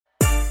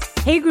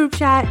Hey group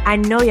chat, I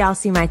know y'all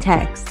see my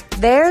text.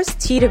 There's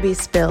tea to be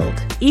spilled.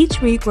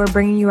 Each week, we're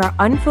bringing you our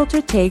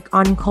unfiltered take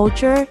on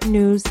culture,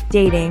 news,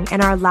 dating,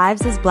 and our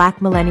lives as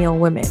Black millennial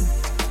women.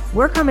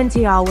 We're coming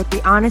to y'all with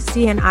the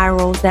honesty and eye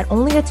rolls that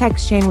only a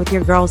text chain with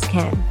your girls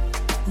can.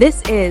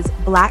 This is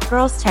Black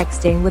Girls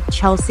Texting with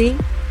Chelsea,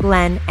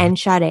 Glenn, and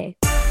Sade.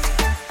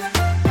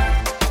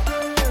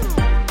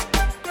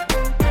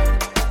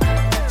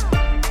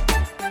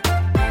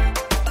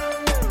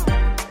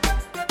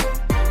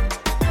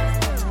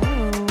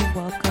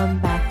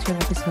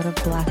 Of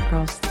Black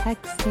Girls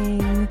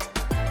Texting.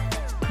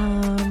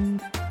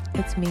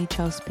 It's me,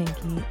 Chelsea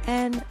Pinky,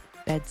 and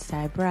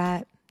Bedside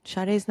Brat.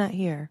 Sade's not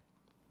here.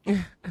 It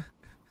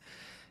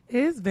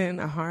has been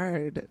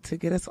hard to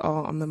get us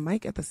all on the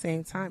mic at the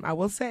same time. I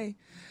will say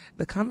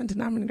the common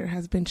denominator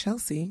has been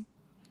Chelsea.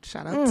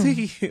 Shout out to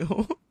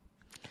you.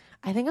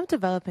 I think I'm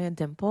developing a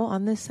dimple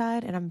on this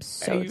side, and I'm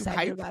so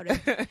excited about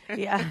it.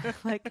 Yeah,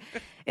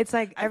 it's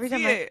like every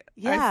time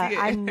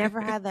I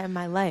never had that in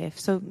my life.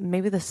 So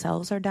maybe the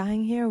cells are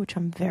dying here, which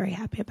I'm very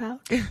happy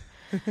about.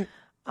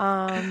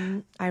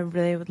 I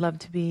really would love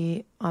to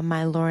be on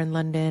my Lauren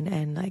London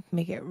and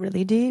make it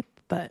really deep,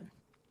 but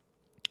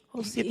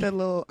we'll see. Get the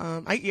little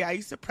I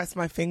used to press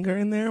my finger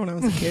in there when I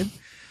was a kid.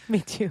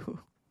 Me too.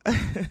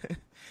 And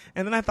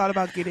then I thought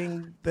about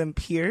getting them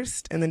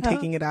pierced and then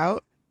taking it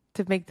out.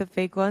 To make the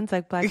fake ones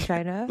like Black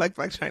China? Like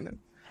Black China.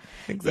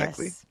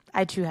 Exactly. Yes,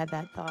 I too had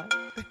that thought.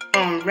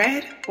 On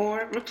Red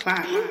or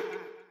Reply.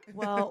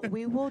 Well,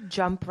 we will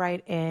jump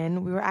right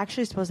in. We were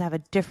actually supposed to have a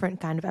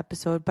different kind of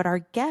episode, but our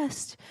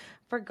guest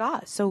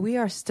forgot. So we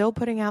are still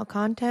putting out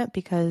content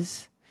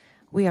because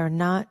we are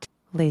not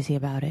lazy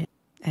about it.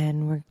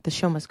 And the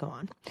show must go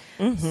on.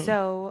 Mm-hmm.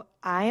 So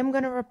I am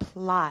going to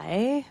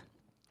reply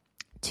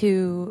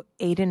to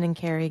Aiden and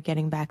Carrie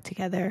getting back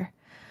together.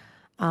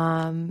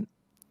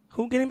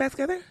 Who getting back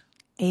together?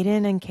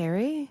 Aiden and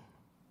Carrie.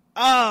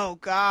 Oh,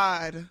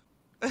 God.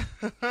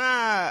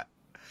 I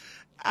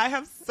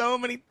have so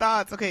many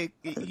thoughts. Okay,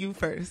 you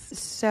first.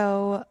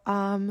 So,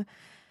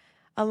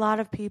 a lot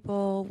of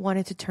people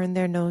wanted to turn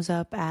their nose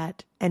up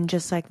at, and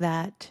just like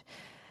that,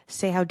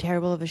 say how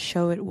terrible of a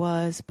show it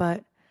was.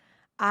 But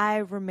I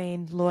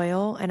remained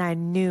loyal, and I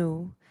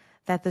knew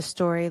that the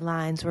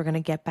storylines were going to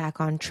get back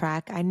on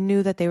track. I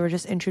knew that they were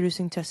just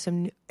introducing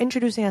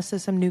us to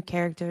some new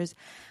characters.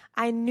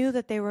 I knew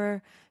that they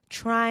were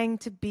trying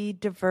to be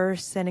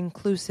diverse and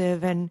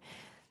inclusive, and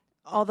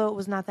although it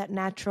was not that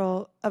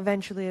natural,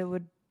 eventually it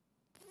would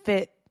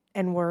fit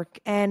and work.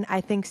 And I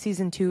think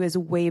season 2 is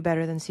way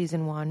better than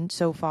season 1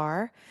 so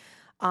far.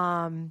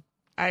 I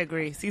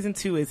agree. Season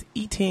 2 is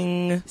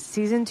eating.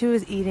 Season 2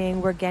 is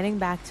eating. We're getting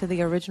back to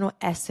the original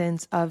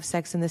essence of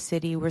Sex and the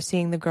City. We're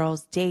seeing the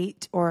girls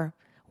date, or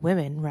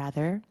women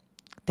rather.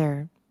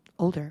 They're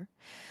older.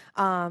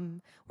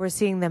 We're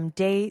seeing them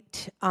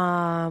date.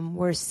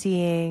 We're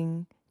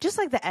seeing just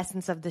the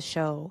essence of the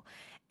show.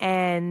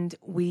 And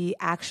we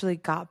actually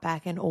got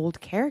back an old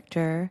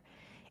character,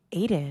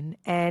 Aiden.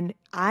 And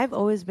I've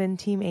always been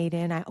Team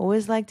Aiden. I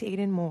always liked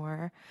Aiden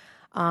more.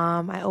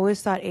 I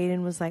always thought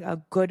Aiden was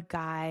a good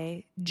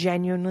guy,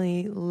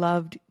 genuinely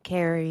loved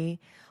Carrie,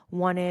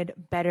 wanted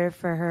better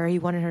for her. He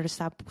wanted her to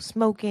stop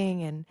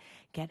smoking and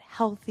get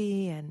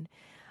healthy. And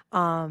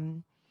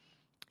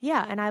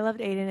yeah, and I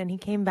loved Aiden, and he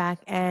came back,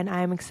 and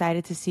I'm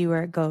excited to see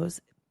where it goes.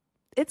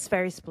 It's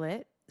very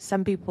split.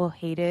 Some people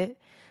hate it.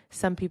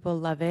 Some people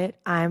love it.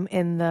 I'm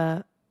in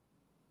the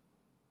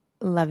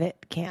love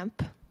it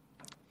camp.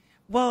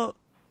 Well,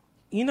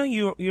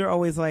 you're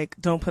always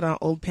don't put on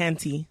old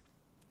panty.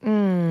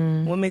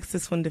 What makes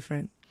this one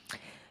different?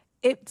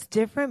 It's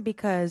different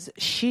because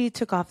she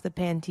took off the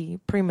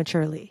panty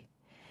prematurely.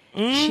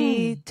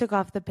 She took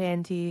off the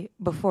panty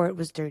before it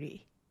was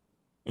dirty.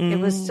 It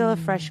was still a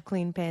fresh,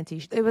 clean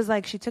panty. It was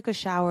she took a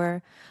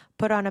shower,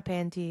 put on a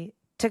panty,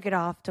 took it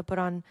off to put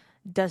on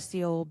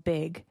dusty old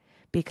Big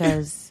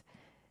because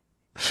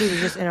she was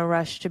just in a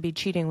rush to be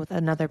cheating with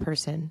another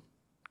person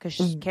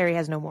because Carrie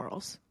has no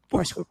morals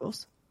or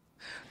scruples.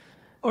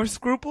 Or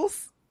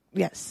scruples?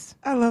 Yes.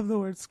 I love the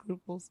word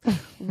scruples.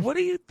 What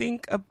do you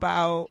think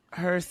about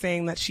her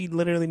saying that she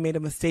literally made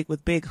a mistake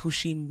with Big, who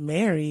she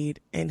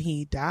married, and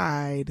he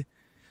died?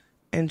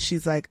 And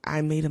she's like,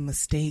 I made a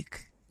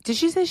mistake. Did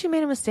she say she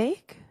made a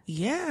mistake?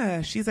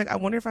 Yeah. She's like, I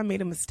wonder if I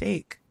made a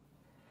mistake.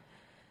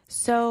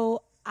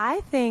 So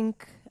I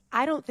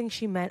don't think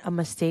she meant a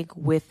mistake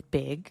with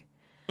Big.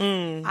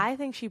 I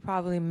think she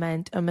probably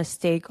meant a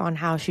mistake on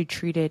how she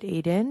treated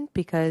Aiden,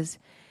 because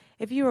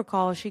if you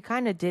recall, she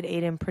kind of did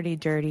Aiden pretty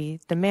dirty.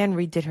 The man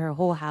redid her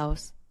whole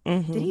house.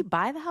 Mm-hmm. Did he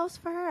buy the house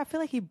for her? I feel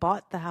like he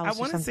bought the house. I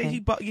want to say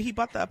he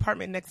bought the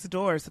apartment next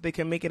door so they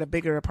can make it a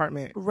bigger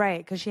apartment. Right,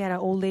 because she had an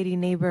old lady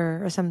neighbor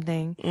or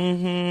something.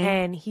 Mm-hmm.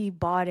 And he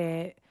bought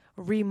it,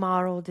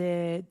 remodeled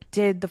it,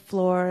 did the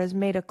floors,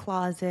 made a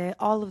closet,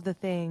 all of the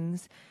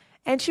things.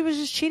 And she was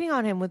just cheating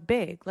on him with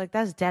Big.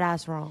 That's dead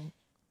ass wrong.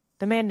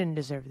 The man didn't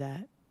deserve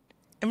that.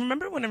 And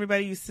remember when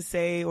everybody used to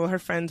say, or her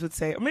friends would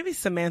say, or maybe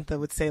Samantha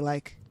would say,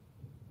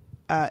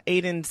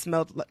 Aiden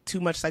smelled too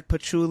much like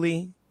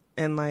patchouli.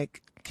 and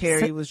like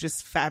Carrie was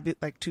just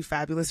too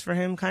fabulous for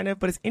him, kind of.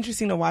 But it's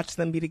interesting to watch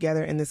them be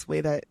together in this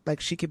way that like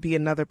she could be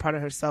another part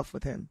of herself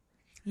with him.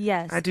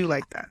 Yes, I do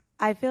like that.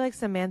 I feel like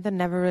Samantha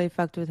never really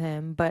fucked with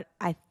him, but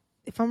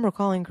if I'm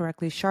recalling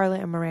correctly,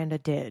 Charlotte and Miranda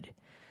did.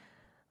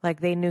 Like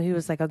they knew he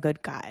was like a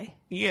good guy.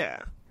 Yeah.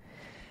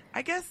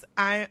 I guess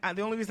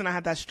the only reason I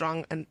had that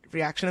strong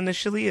reaction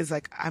initially is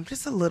like I'm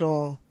just a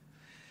little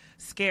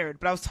scared.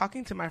 But I was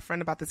talking to my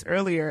friend about this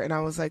earlier, and I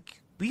was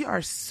like, we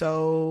are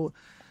so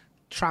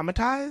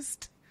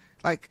traumatized.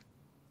 Like,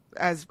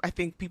 as I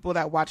think people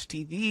that watch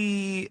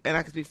TV, and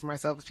I can speak for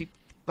myself, as people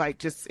like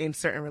just in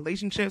certain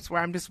relationships where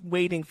I'm just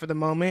waiting for the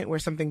moment where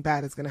something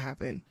bad is going to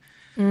happen.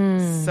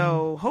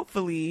 So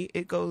hopefully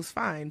it goes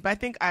fine. But I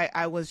think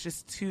I was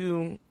just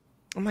too.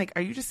 I'm like,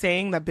 are you just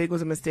saying that Big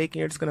was a mistake and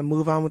you're just going to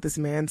move on with this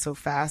man so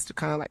fast? It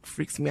kind of like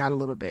freaks me out a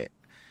little bit.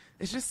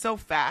 It's just so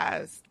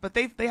fast. But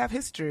they have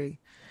history.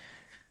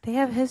 They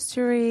have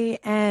history,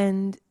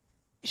 and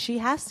she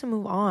has to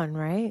move on,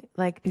 right?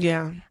 Like,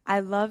 yeah. I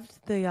loved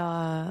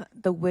the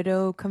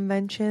widow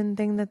convention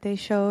thing that they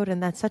showed,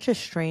 and that's such a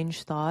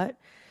strange thought.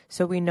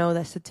 So we know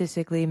that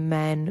statistically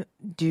men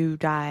do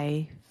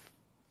die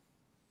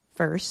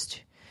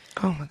first.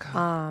 Oh my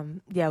God.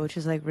 Yeah, which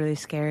is like really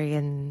scary,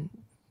 and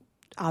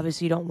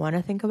obviously you don't want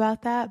to think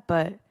about that,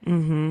 but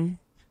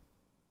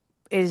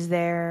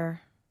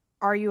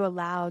are you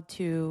allowed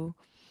to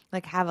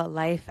like have a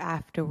life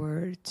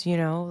afterwards, you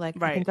know? Like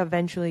right. I think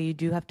eventually you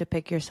do have to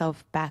pick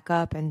yourself back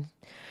up and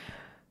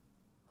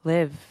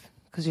live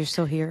because you're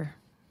still here.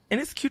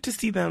 And it's cute to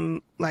see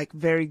them like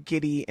very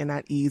giddy and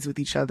at ease with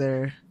each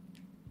other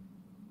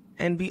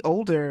and be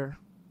older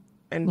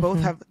and both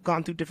have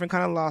gone through different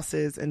kind of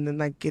losses, and then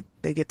like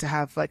they get to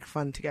have like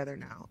fun together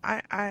now.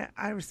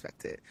 I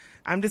respect it.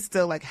 I'm just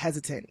still like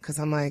hesitant because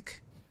I'm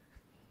like,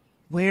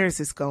 where is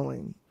this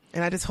going?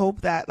 And I just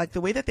hope that like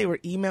the way that they were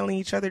emailing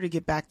each other to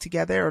get back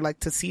together or like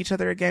to see each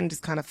other again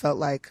just kind of felt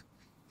like,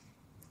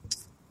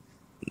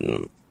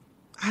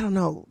 I don't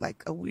know,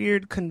 like a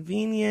weird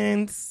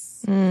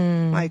convenience.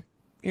 Like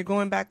you're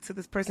going back to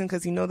this person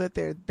because you know that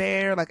they're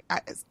there. Like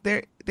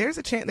there's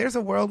a chance, there's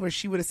a world where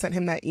she would have sent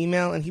him that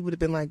email and he would have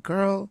been like,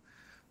 girl,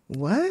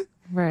 what?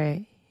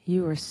 Right.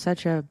 You were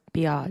such a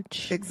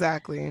biatch.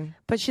 Exactly.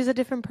 But she's a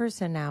different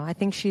person now. I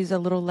think she's a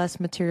little less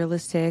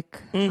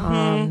materialistic.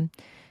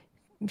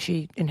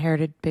 She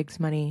inherited Big's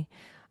money.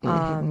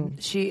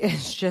 She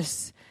is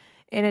just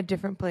in a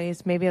different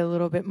place, maybe a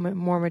little bit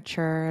more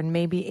mature, and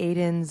maybe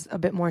Aiden's a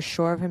bit more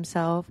sure of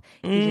himself.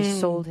 He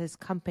just sold his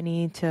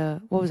company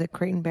to, what was it,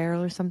 Crate and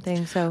Barrel or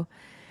something. So,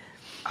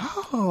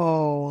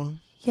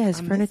 yeah,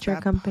 his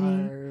furniture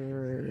company.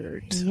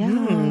 Part.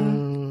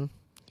 Yeah.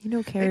 You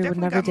know, Carrie would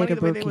never date a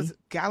brookie. They was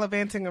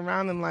gallivanting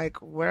around in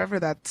like whatever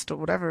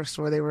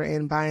store they were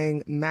in,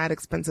 buying mad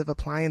expensive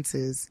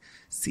appliances,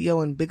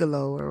 CO and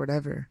Bigelow or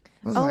whatever.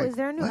 Oh, like, is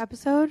there a new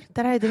episode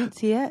that I didn't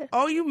see yet?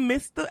 Oh, you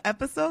missed the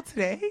episode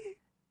today?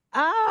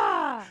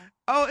 Ah!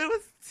 Oh, it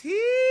was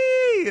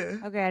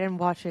tea. Okay, I didn't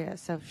watch it yet,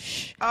 so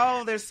shh.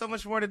 Oh, there's so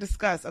much more to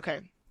discuss.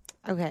 Okay,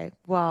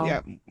 well,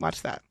 yeah,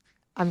 watch that.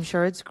 I'm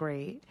sure it's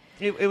great.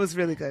 It was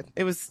really good.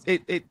 It was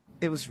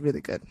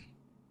really good.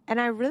 And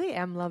I really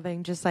am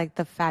loving just like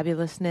the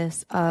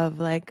fabulousness of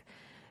like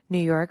New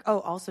York.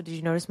 Oh, also, did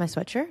you notice my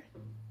sweatshirt?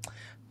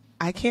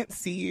 I can't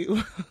see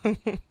you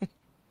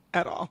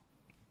at all.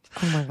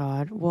 Oh my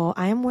God. Well,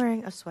 I am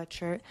wearing a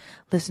sweatshirt.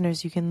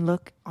 Listeners, you can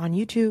look on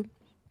YouTube.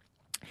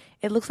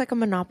 It looks like a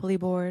Monopoly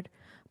board,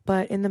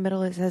 but in the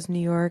middle it says New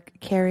York.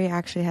 Carrie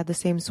actually had the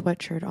same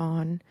sweatshirt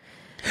on,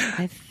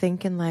 I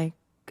think in like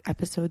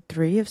episode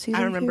 3 of season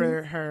 2. I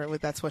remember her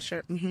with that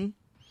sweatshirt.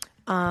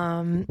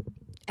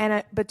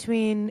 And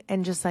between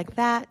and just like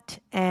that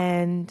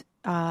and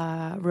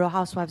Real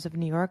Housewives of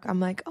New York, I'm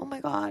like, oh my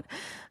God,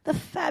 the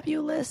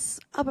fabulous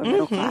upper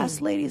middle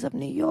class ladies of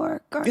New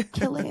York are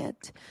killing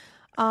it.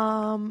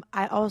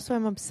 I also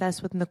am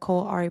obsessed with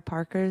Nicole Ari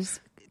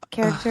Parker's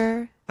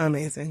character.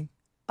 Amazing.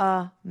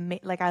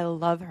 Like I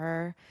love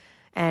her,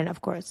 and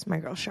of course my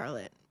girl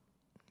Charlotte.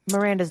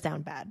 Miranda's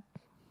down bad.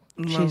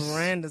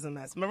 Miranda's a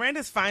mess.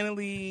 Miranda's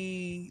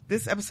finally,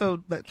 this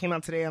episode that came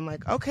out today, I'm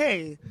like,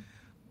 okay,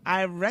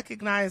 I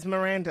recognize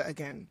Miranda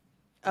again.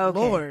 Okay,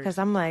 Lord. because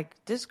I'm like,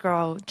 this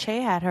girl,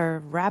 Che had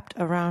her wrapped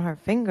around her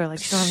finger like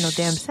she don't have no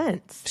damn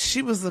sense.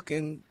 She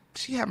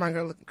had my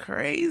girl looking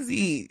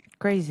crazy.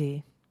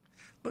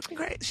 Looking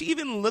great. She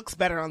even looks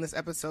better on this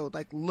episode.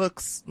 Like,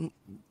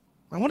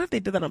 I wonder if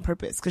they did that on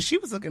purpose, because she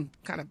was looking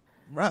kind of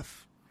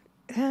rough.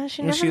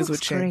 She never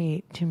looks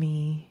great to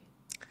me.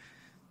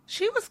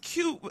 She was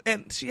cute,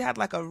 and she had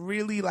like a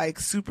really like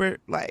super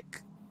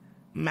like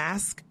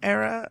mask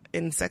era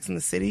in Sex and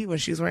the City when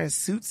she was wearing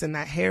suits and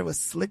that hair was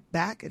slicked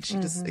back, and she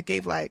just, it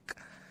gave like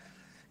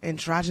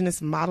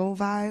androgynous model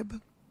vibe.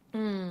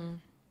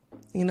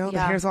 You know, the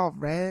hair's all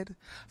red.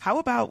 How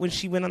about when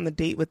she went on the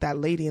date with that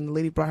lady and the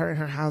lady brought her in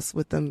her house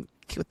with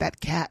that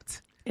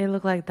cat? It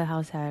looked like the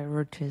house had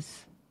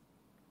roaches.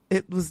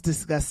 It was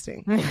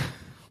disgusting.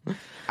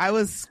 I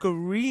was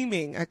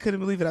screaming. I couldn't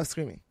believe it. I was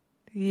screaming.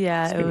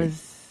 Yeah, it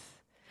was.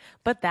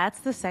 But that's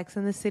the Sex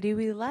in the City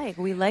we like.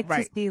 We like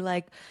to see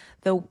like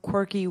the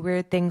quirky,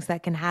 weird things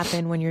that can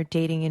happen when you're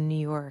dating in New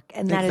York.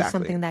 And that is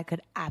something that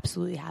could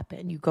absolutely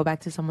happen. You go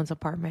back to someone's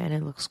apartment and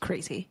it looks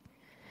crazy.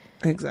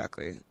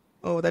 Exactly.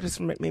 Oh, that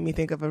just made me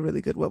think of a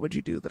really good what would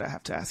you do that I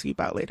have to ask you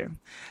about later.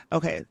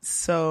 Okay,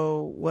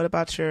 so what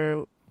about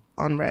your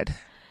on red?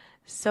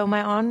 So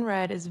my on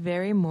red is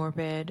very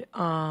morbid,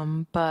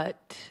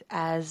 but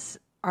as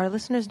our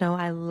listeners know,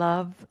 I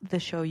love the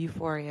show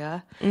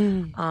Euphoria,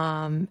 and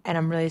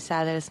I'm really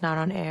sad that it's not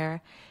on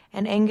air.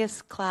 And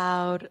Angus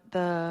Cloud,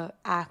 the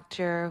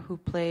actor who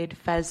played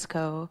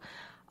Fezco,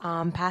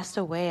 passed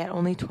away at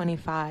only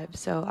 25.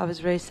 So I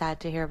was really sad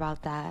to hear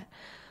about that.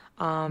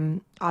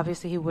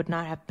 Obviously, he would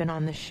not have been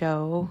on the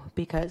show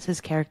because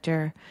his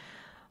character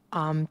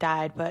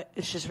died, but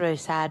it's just really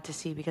sad to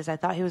see because I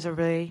thought he was a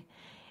really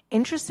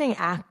interesting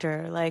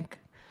actor. Like,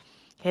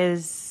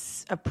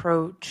 his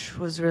approach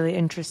was really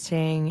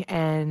interesting,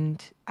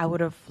 and I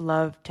would have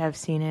loved to have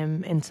seen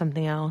him in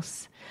something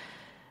else.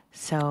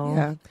 So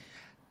yeah,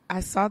 I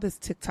saw this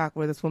TikTok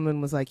where this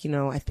woman was like,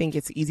 I think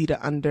it's easy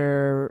to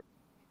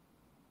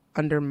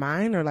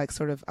undermine or like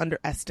sort of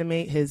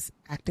underestimate his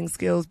acting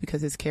skills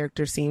because his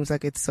character seems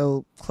like it's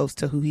so close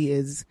to who he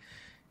is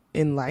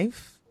in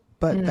life,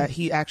 but that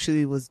he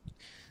actually was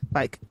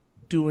like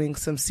doing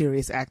some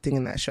serious acting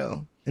in that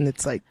show, and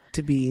it's like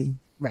to be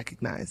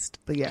recognized.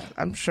 But yeah,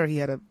 I'm sure he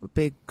had a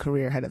big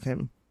career ahead of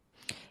him.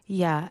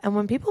 Yeah, and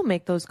when people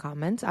make those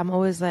comments, I'm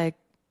always like,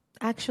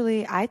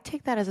 actually, I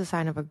take that as a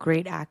sign of a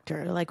great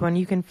actor. Like when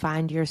you can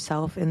find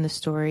yourself in the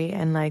story,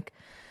 and like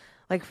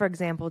for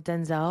example,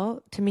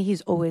 Denzel, to me,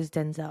 he's always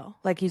Denzel.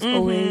 Like he's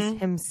always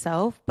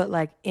himself, but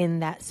like in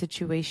that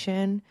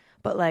situation,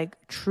 but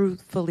like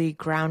truthfully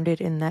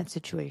grounded in that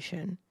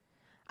situation.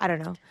 I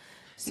don't know.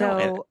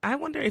 So I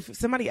wonder if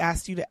somebody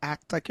asked you to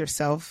act like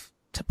yourself,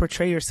 to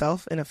portray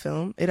yourself in a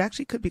film, it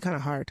actually could be kind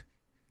of hard.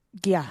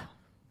 Yeah.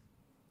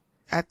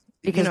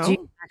 Because do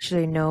you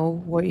actually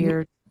know what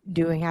you're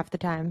doing half the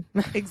time?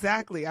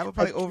 Exactly. I would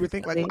probably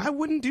overthink, like, well, I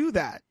wouldn't do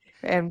that.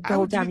 And the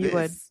whole time you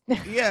would.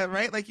 Yeah,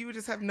 right? Like, you would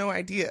just have no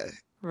idea.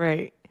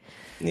 Right.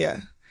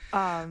 Yeah.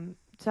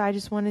 So I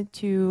just wanted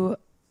to,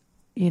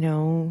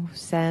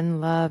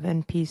 send love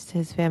and peace to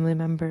his family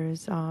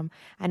members.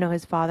 I know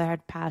his father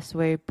had passed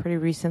away pretty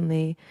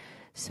recently,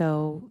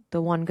 so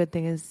the one good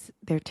thing is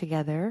they're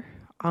together.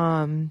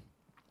 And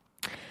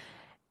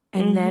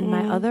then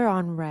my other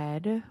on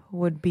red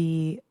would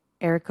be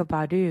Erykah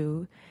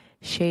Badu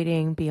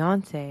shading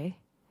Beyonce.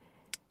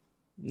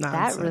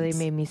 Nonsense. That really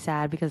made me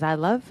sad because I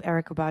love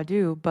Erykah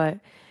Badu, but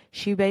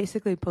she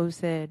basically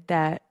posted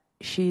that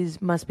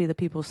must be the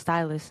people's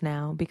stylist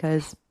now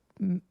because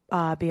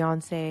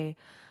Beyonce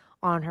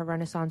on her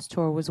Renaissance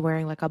tour was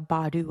wearing like a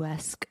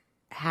Badu-esque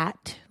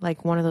hat,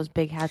 like one of those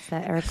big hats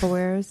that Erykah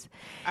wears.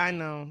 I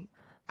know.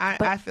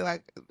 I feel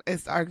like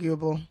it's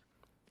arguable.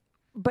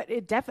 But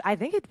I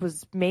think it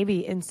was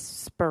maybe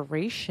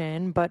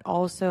inspiration, but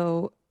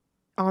also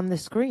on the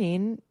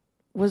screen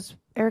was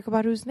Erykah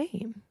Badu's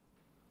name.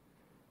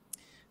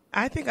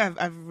 I think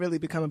I've really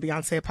become a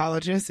Beyonce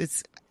apologist.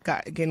 It's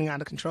getting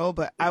out of control,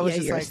 but I was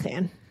just you're like, a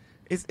stan.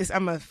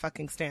 I'm a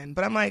fucking stan.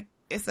 But I'm like,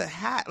 it's a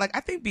hat. Like, I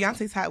think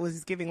Beyonce's hat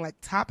was giving like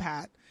top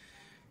hat.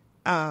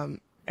 Erykah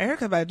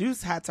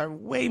Badu's hats are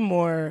way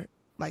more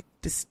like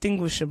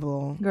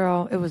distinguishable.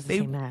 Girl, it was the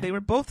same hat. They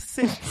were both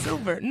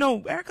silver.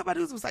 No, Erykah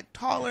Badu's was like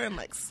taller and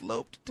like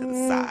sloped to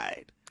the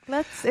side.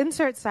 Let's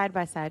insert side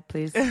by side,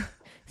 please.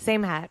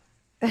 Same hat.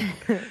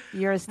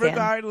 You're a stan.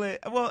 Regardless.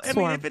 Well, I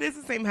mean, if it is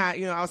the same hat,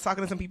 I was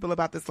talking to some people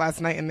about this last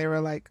night and they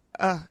were like,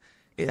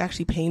 it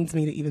actually pains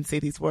me to even say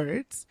these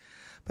words.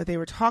 But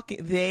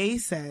they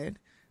said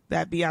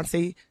that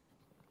Beyonce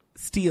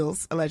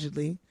steals,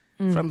 allegedly,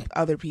 from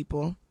other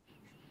people.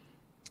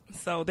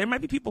 So there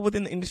might be people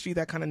within the industry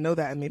that kind of know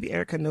that, and maybe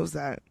Erykah knows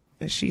that,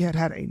 and she had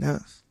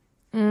enough.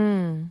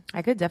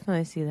 I could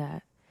definitely see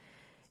that.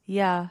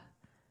 Yeah.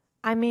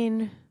 I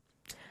mean,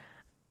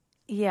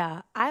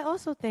 yeah. I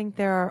also think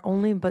there are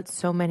only but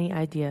so many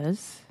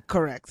ideas.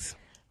 Correct.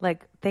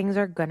 Like, things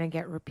are going to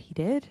get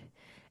repeated.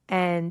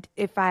 And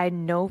if I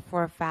know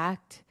for a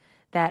fact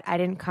that I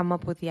didn't come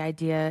up with the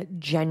idea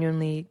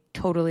genuinely,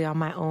 totally on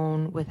my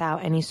own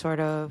without any sort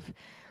of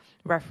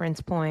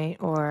reference point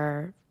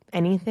or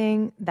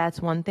anything, that's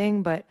one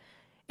thing. But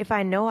if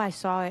I know I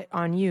saw it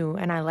on you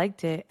and I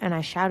liked it and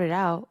I shouted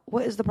out,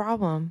 what is the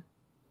problem?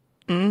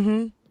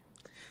 No,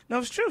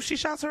 it's true. She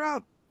shouts her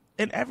out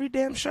in every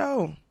damn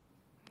show.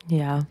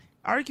 Yeah.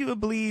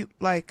 Arguably,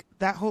 like,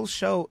 that whole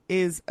show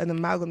is an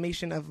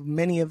amalgamation of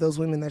many of those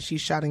women that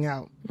she's shouting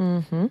out.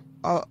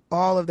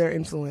 All of their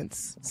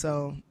influence.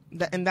 So,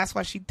 and that's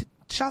why she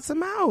shouts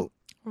them out.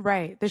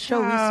 Right. The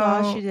show we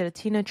saw, she did a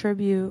Tina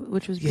tribute,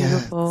 which was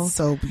beautiful. Yeah,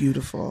 so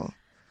beautiful.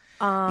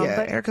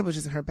 But Erykah was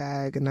just in her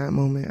bag in that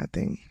moment, I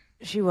think.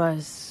 She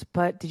was.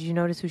 But did you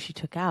notice who she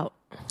took out?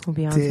 Who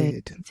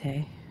Beyonce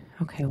did.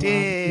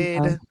 Okay,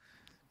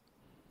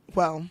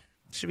 well,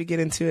 should we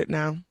get into it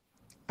now?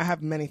 I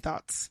have many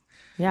thoughts.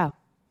 Yeah.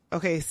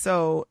 Okay,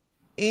 so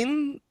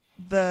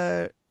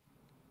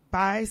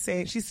by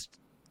saying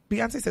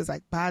Beyonce says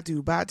like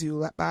Badu,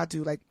 Badu,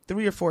 Badu like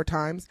 3 or 4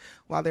 times,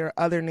 while there are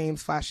other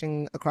names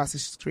flashing across the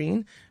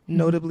screen,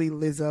 notably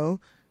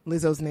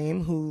Lizzo's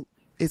name, who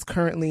is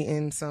currently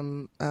in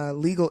some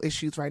legal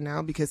issues right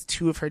now because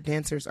 2 of her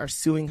dancers are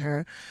suing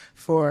her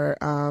for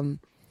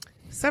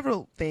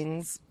several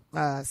things.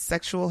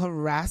 Sexual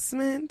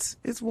harassment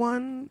is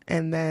one,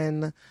 and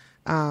then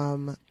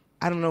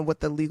I don't know what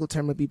the legal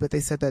term would be, but they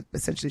said that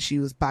essentially she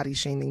was body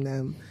shaming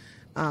them.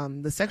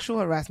 The sexual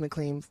harassment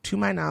claim, to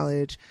my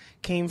knowledge,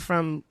 came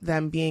from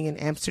them being in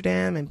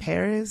Amsterdam and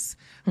Paris,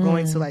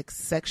 going to like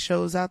sex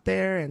shows out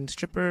there and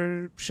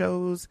stripper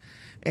shows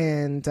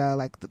and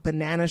like the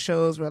banana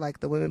shows where like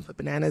the women put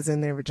bananas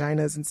in their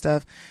vaginas and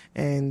stuff.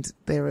 And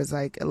there was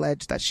like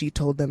alleged that she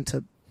told them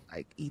to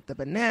like eat the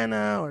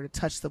banana or to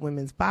touch the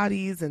women's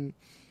bodies, and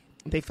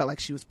they felt like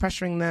she was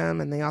pressuring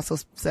them. And they also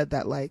said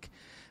that like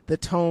the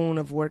tone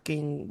of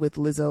working with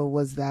Lizzo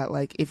was that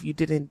like if you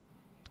didn't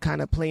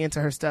kind of play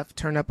into her stuff,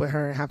 turn up with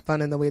her and have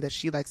fun in the way that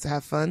she likes to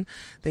have fun,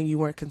 then you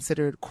weren't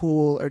considered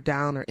cool or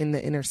down or in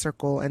the inner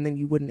circle, and then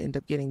you wouldn't end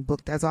up getting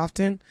booked as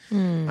often.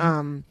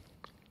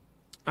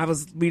 I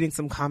was reading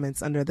some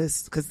comments under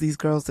this because these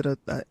girls did a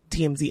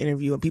TMZ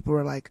interview, and people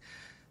were like,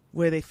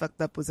 where they fucked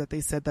up was that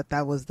they said that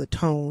that was the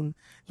tone.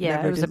 Yeah,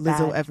 never it was did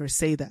Lizzo ever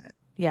say that.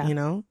 Yeah, you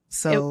know,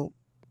 so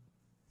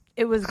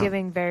it was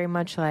giving very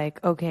much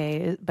like,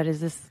 okay, but is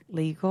this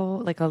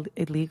legal? Like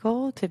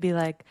illegal to be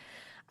like,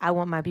 I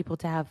want my people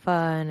to have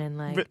fun and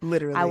like,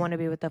 literally, I want to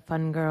be with the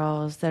fun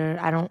girls. That are,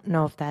 I don't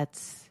know if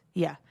that's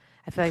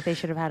I feel like they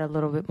should have had a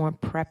little bit more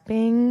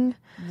prepping.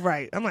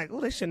 Right. I'm like,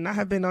 oh, they should not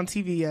have been on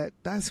TV yet.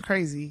 That's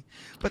crazy.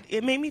 But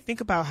it made me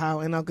think about how,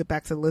 and I'll get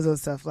back to Lizzo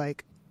stuff.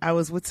 Like, I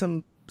was with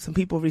some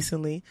people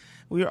recently.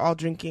 We were all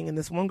drinking, and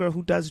this one girl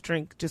who does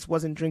drink just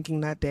wasn't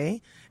drinking that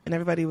day. And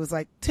everybody was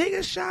like, take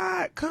a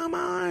shot, come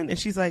on. And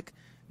she's like,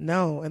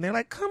 no. And they're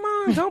like, come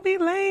on, don't be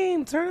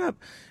lame, turn up.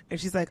 And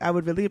she's like, I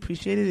would really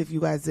appreciate it if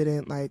you guys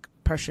didn't like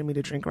pressure me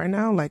to drink right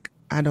now. Like,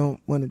 I don't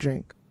want to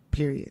drink,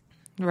 period.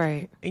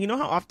 Right. And you know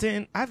how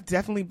often I've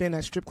definitely been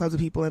at strip clubs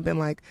with people and been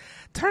like,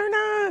 turn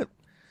up,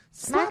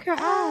 smack your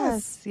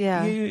ass.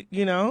 Yeah.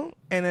 You know,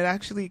 and it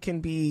actually can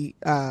be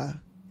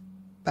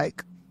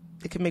like,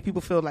 it can make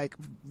people feel like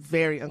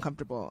very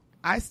uncomfortable.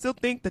 I still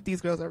think that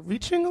these girls are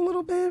reaching a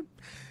little bit.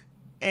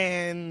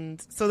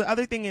 And so the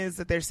other thing is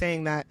that they're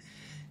saying that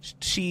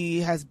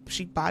she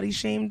body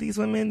shamed these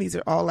women. These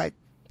are all like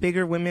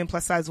bigger women,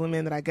 plus size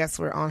women that I guess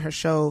were on her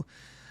show.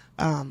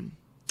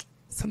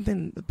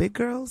 Something, the Big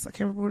Girls. I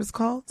can't remember what it's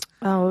called.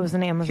 Oh, it was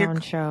an Amazon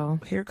show.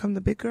 Here Come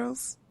the Big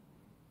Girls.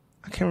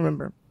 I can't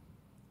remember.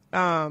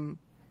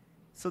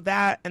 So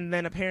that, and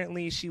then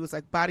apparently she was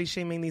like body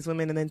shaming these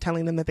women and then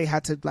telling them that they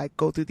had to like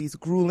go through these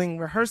grueling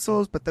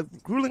rehearsals, but the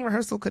grueling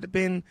rehearsal could have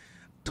been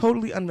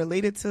totally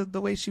unrelated to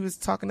the way she was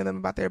talking to them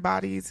about their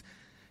bodies.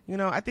 You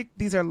know, I think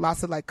these are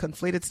lots of like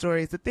conflated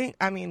stories. The thing,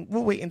 I mean,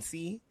 we'll wait and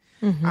see.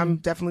 I'm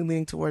definitely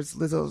leaning towards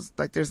Lizzo's,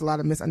 like there's a lot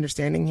of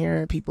misunderstanding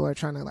here. People are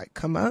trying to like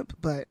come up,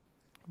 but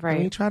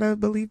when you try to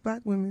believe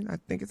black women, I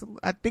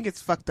think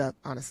it's fucked up,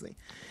 honestly.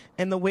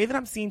 And the way that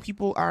I'm seeing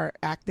people are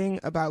acting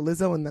about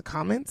Lizzo in the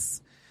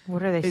comments,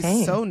 what are they saying?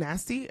 It's so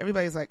nasty.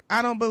 Everybody's like,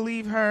 I don't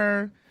believe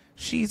her.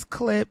 She's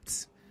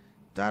clipped.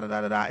 Da da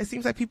da da da. It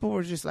seems like people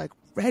were just like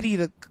ready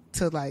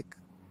to like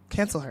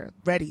cancel her.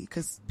 Ready,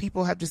 because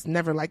people have just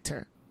never liked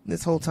her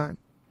this whole time.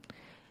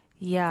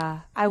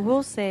 Yeah, I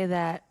will say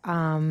that.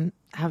 I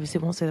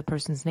obviously won't say the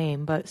person's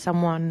name, but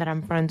someone that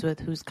I'm friends with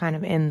who's kind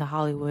of in the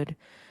Hollywood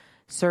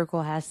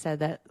circle has said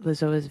that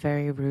Lizzo is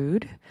very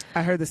rude.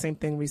 I heard the same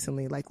thing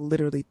recently, like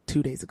literally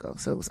 2 days ago.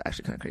 So it was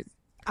actually kind of crazy.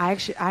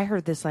 I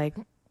heard this like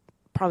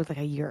probably like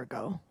a year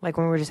ago, like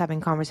when we were just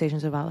having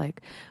conversations about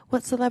like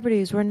what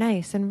celebrities were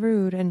nice and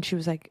rude, and she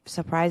was like,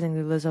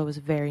 surprisingly, Lizzo was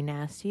very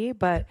nasty.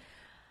 But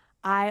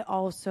I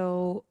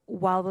also,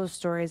 while those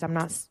stories, I'm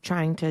not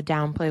trying to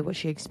downplay what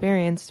she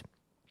experienced,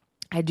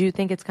 I do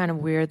think it's kind of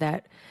weird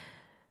that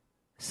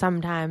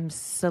sometimes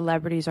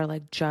celebrities are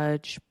like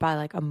judged by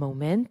like a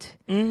moment.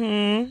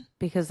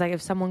 Because like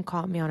if someone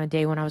caught me on a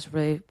day when I was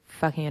really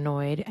fucking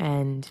annoyed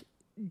and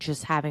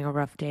just having a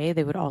rough day,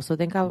 they would also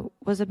think I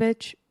was a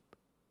bitch.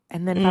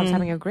 And then if I was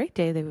having a great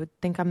day, they would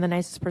think I'm the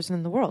nicest person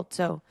in the world.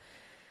 So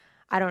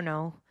I don't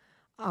know.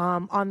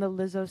 On the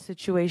Lizzo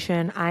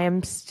situation, I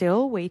am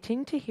still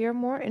waiting to hear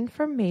more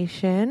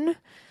information.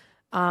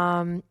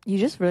 You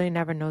just really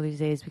never know these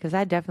days, because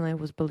I definitely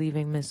was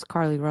believing Miss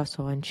Carly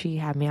Russell, and she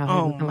had me out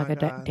here looking like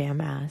a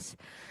damn ass.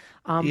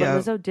 But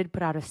Lizzo did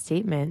put out a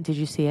statement. Did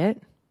you see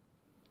it?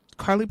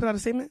 Carly put out a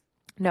statement?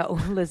 No,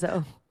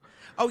 Lizzo.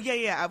 Oh,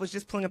 yeah. I was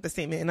just pulling up the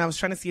statement, and I was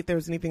trying to see if there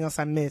was anything else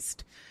I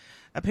missed.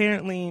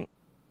 Apparently,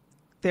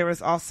 there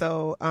was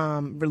also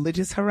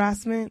religious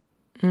harassment.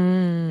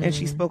 And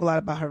she spoke a lot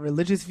about her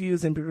religious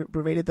views and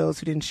berated those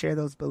who didn't share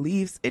those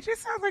beliefs. It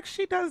just sounds like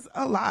she does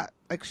a lot.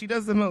 Like she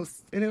does the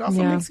most. And it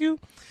also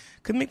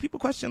could make people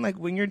question, like,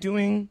 when you're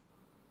doing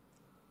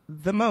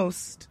the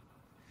most,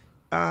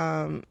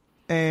 and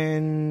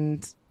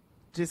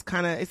just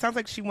kind of, it sounds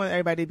like she wanted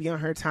everybody to be on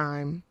her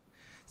time.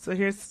 So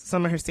here's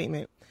some of her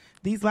statement.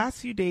 These last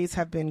few days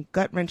have been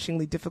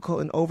gut-wrenchingly difficult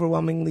and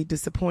overwhelmingly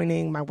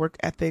disappointing. My work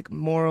ethic,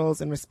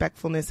 morals, and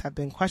respectfulness have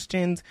been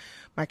questioned.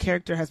 My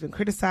character has been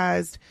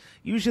criticized.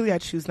 Usually I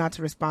choose not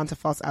to respond to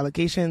false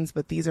allegations,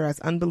 but these are as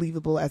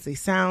unbelievable as they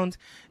sound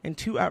and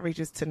too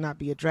outrageous to not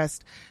be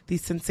addressed.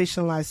 These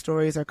sensationalized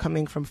stories are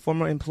coming from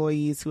former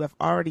employees who have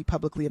already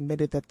publicly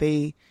admitted that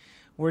they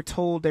were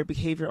told their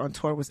behavior on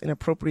tour was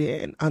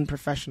inappropriate and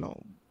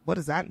unprofessional. What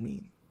does that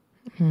mean?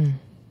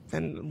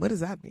 And what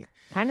does that mean?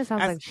 Kind of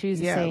sounds like she's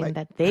saying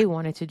that they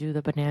wanted to do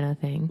the banana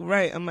thing.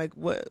 Right. I'm like,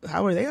 what?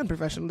 How are they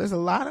unprofessional? There's a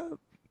lot of...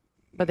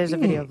 But there's a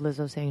video of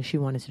Lizzo saying she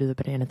wanted to do the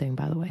banana thing,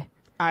 by the way.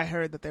 I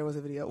heard that there was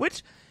a video,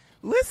 which,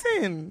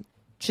 listen...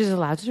 She's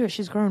allowed to do it.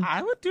 She's grown.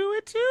 I would do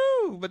it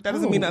too. But that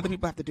doesn't mean other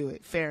people have to do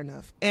it. Fair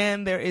enough.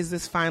 And there is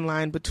this fine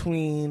line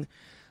between,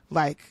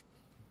 like,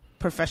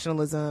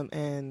 professionalism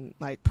and,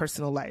 like,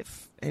 personal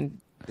life.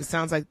 And it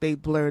sounds like they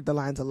blurred the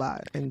lines a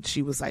lot, and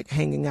she was like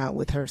hanging out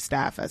with her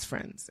staff as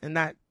friends, and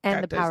the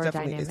power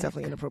dynamic is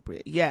definitely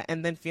inappropriate. Yeah,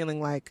 and then feeling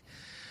like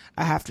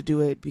I have to do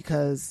it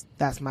because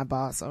that's my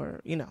boss, or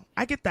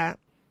I get that.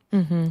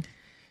 Mm-hmm.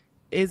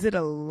 Is it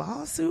a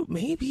lawsuit?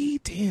 Maybe.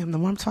 Damn. The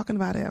more I'm talking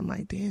about it, I'm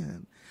like,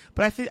 damn.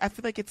 But I feel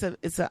like it's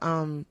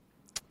an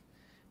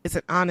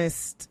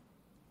honest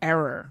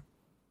error.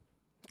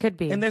 Could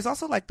be. And there's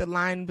also like the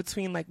line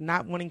between like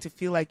not wanting to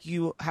feel like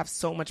you have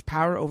so much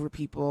power over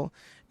people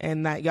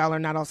and that y'all are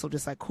not also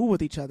just like cool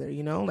with each other,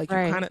 like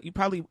you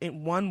probably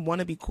want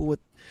to be cool with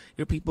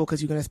your people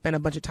because you're going to spend a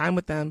bunch of time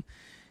with them.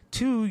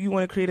 2, you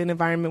want to create an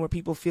environment where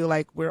people feel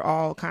like we're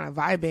all kind of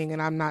vibing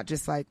and I'm not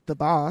just like the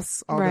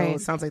boss, although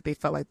it sounds like they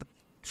felt like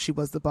she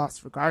was the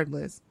boss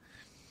regardless.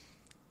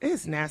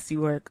 It's nasty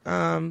work.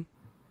 Let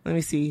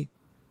me see.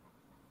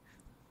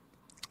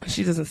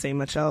 She doesn't say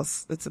much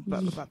else. It's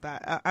about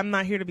that. I'm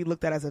not here to be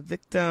looked at as a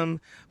victim,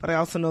 but I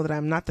also know that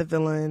I'm not the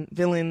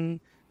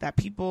villain that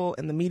people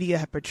and the media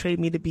have portrayed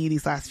me to be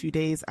these last few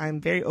days. I'm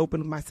very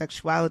open with my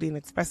sexuality and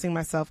expressing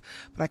myself,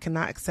 but I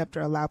cannot accept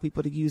or allow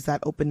people to use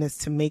that openness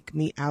to make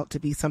me out to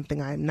be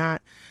something I am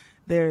not.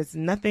 There's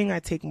nothing I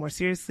take more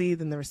seriously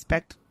than the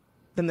respect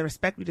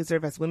we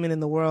deserve as women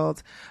in the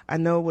world. I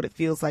know what it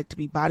feels like to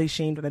be body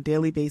shamed on a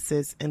daily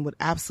basis and would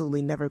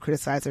absolutely never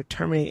criticize or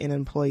terminate an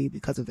employee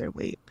because of their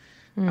weight.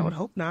 I would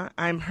hope not.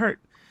 I'm hurt,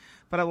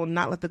 but I will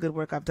not let the good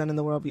work I've done in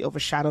the world be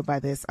overshadowed by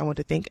this. I want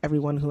to thank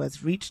everyone who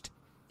has reached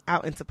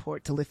out in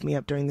support to lift me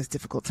up during this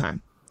difficult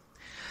time.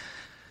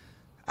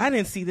 I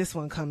didn't see this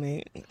one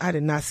coming. I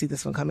did not see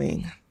this one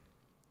coming.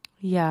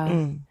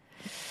 Yeah.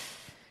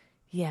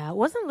 Yeah.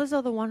 Wasn't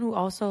Lizzo the one who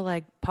also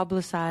like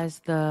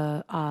publicized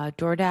the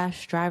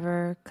DoorDash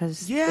driver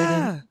because they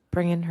didn't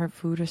bring in her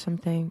food or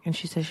something, and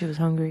she said she was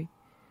hungry?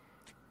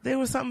 There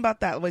was something about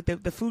that. Like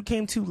the food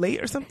came too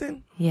late or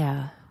something?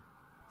 Yeah.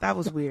 That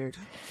was weird.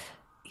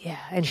 Yeah,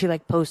 and she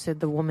like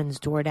posted the woman's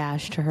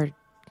DoorDash to her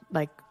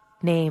like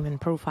name and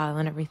profile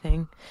and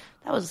everything.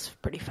 That was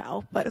pretty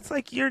foul. But it's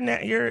like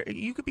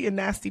you could be a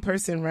nasty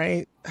person,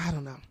 right? I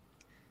don't know.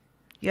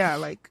 Yeah,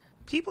 like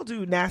people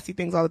do nasty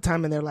things all the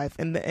time in their life,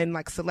 and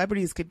like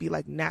celebrities could be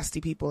like nasty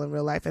people in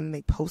real life, and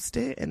they post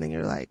it, and then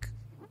you're like,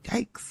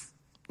 yikes.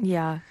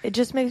 Yeah, it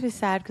just makes me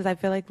sad because I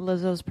feel like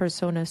Lizzo's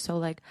persona is so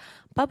like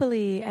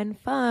bubbly and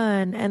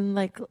fun and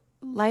like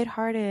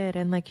lighthearted,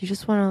 and like you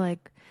just want to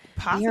like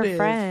positive. Be her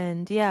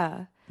friend.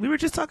 Yeah. We were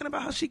just talking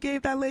about how she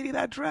gave that lady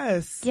that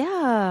dress.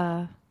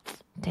 Yeah.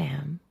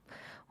 Damn.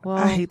 Well,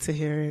 I hate to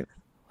hear it.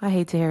 I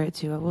hate to hear it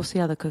too. We'll see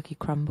how the cookie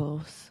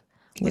crumbles.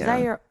 Was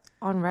that your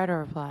on red or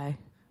reply?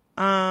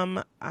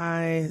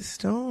 I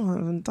still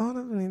haven't thought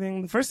of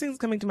anything. The first thing that's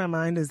coming to my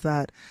mind is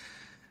that,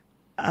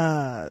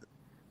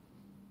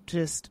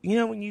 just,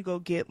 when you go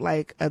get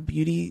like a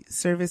beauty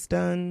service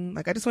done,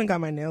 like I just went and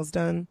got my nails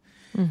done,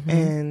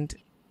 and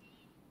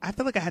I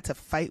feel like I had to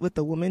fight with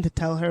the woman to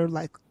tell her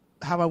like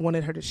how I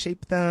wanted her to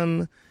shape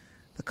them,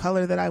 the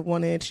color that I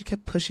wanted. She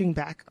kept pushing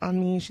back on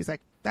me. She's like,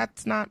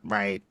 that's not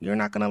right. You're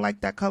not going to like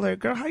that color.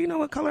 Girl, how you know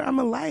what color I'm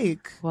going to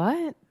like?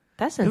 What?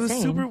 That's insane. It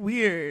was super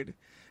weird.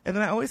 And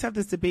then I always have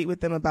this debate with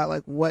them about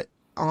like what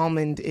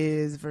almond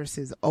is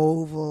versus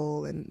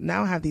oval. And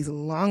now I have these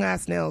long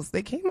ass nails.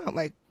 They came out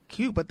like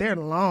cute, but they're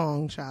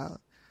long, child.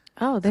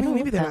 Oh, they don't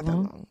maybe look they're that not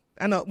long. that long.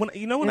 I know.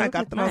 When I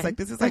got them, I was like,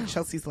 this is like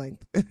Chelsea's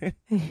length.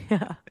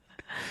 Yeah.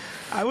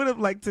 I would have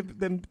liked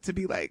them to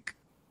be like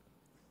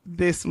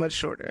this much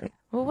shorter.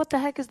 Well, what the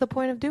heck is the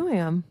point of doing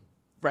them?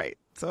 Right.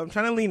 So I'm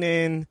trying to lean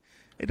in.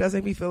 It does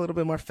make me feel a little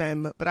bit more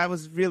femme, but I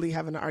was really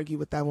having to argue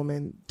with that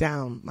woman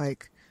down.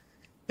 Like,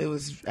 it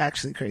was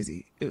actually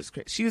crazy. It was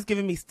crazy. She was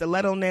giving me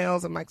stiletto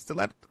nails. I'm like,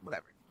 stiletto,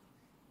 whatever.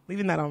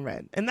 Leaving that on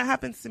red. And that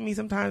happens to me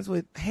sometimes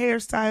with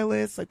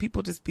hairstylists. Like,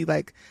 people just be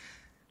like,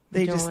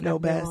 they just know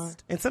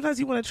best. And sometimes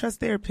you want to trust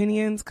their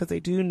opinions because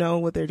they do know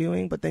what they're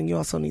doing, but then you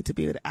also need to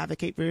be able to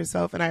advocate for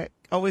yourself. And I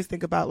always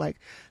think about like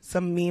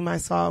some meme I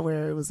saw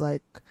where it was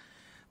like,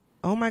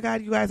 oh my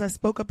God, you guys, I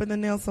spoke up in the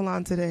nail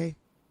salon today.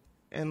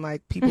 And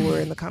like people were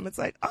in the comments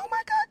like, oh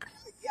my God,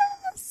 girl,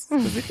 yes.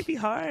 Because it could be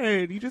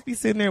hard. You just be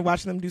sitting there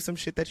watching them do some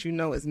shit that you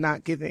know is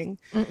not giving.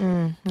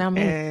 Not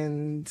me.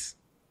 And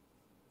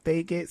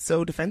they get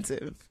so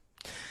defensive.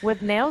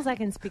 With nails, I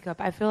can speak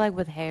up. I feel like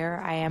with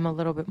hair, I am a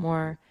little bit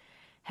more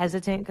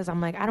hesitant because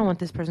I'm like, I don't want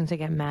this person to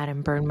get mad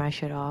and burn my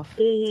shit off.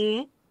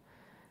 You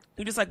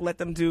just like let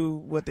them do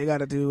what they got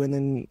to do, and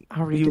then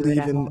I'll you redo it leave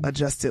at and home.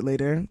 adjust it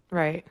later.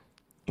 Right.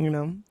 You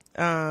know.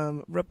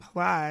 I'll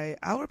reply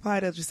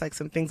to just like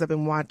some things I've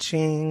been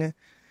watching.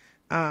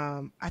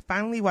 I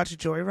finally watched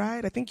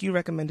Joyride. I think you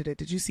recommended it.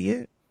 Did you see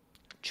it?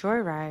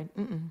 Joyride.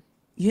 Mm-mm.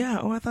 Yeah.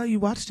 Oh, I thought you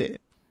watched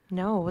it.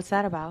 No, what's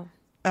that about?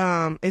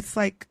 It's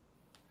like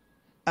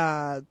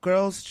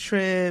Girls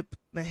Trip,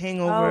 The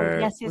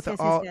Hangover with the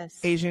all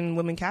Asian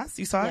women cast.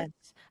 You saw it?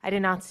 I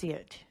did not see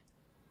it.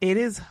 It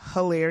is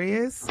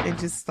hilarious and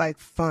just like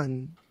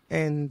fun,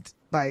 and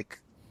like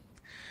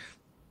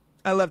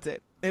I loved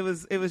it. It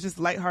was just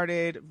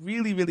lighthearted,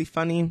 really, really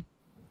funny.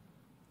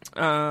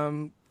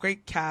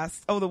 Great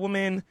cast. Oh, the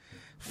woman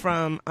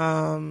from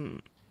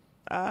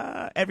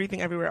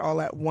Everything Everywhere All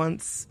at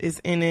Once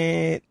is in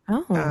it.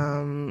 Oh.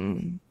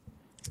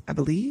 I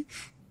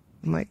believe.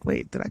 I'm like,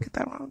 wait, did I get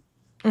that wrong?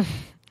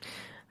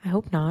 I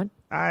hope not.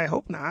 I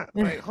hope not.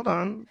 Wait, hold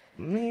on.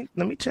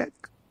 Let me check.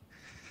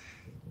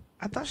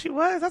 I thought she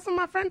was. That's what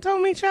my friend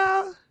told me,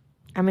 child.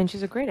 I mean,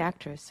 she's a great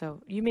actress.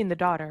 So you mean the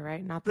daughter,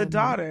 right? Not the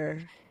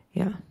daughter.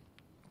 Yeah.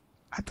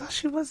 I thought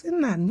she was in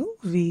that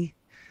movie.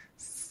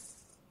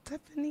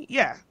 Stephanie.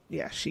 Yeah.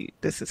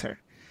 This is her.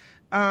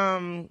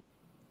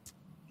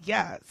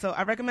 Yeah. So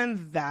I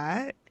recommend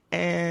that.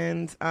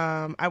 And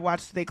I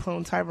watched They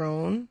Clone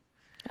Tyrone.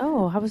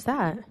 Oh, how was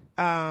that?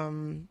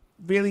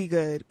 Really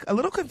good. A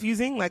little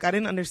confusing. Like I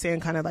didn't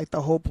understand kind of like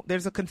the whole.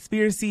 There's a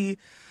conspiracy.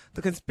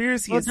 The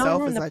conspiracy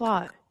itself is like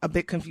plot. A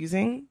bit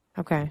confusing.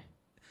 Okay.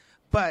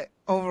 But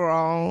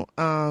overall,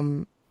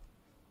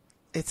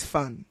 it's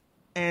fun.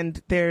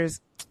 And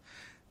there's.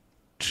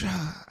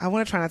 I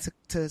want to try not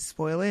to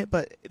spoil it,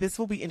 but this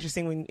will be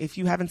interesting if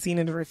you haven't seen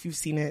it or if you've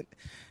seen it.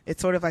 It's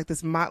sort of like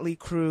this motley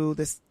crew,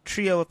 this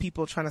trio of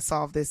people trying to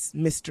solve this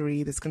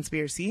mystery, this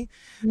conspiracy.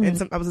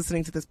 And I was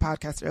listening to this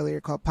podcast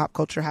earlier called Pop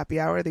Culture Happy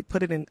Hour. They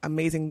put it in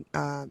amazing,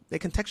 they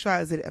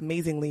contextualize it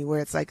amazingly, where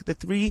it's like the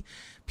three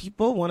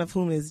people, one of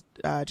whom is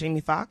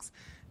Jamie Foxx,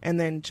 and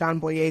then John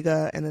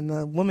Boyega, and then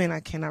the woman, I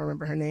cannot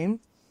remember her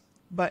name,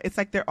 but it's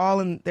like they're all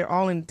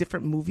in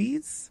different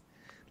movies.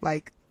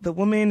 Like the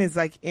woman is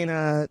like in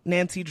a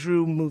Nancy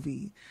Drew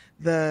movie.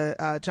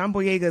 The John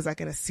Boyega is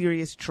like in a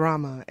serious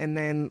drama, and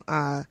then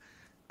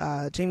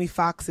Jamie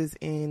Foxx is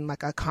in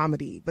like a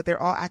comedy. But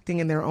they're all acting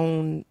in their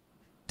own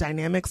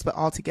dynamics, but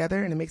all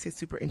together, and it makes it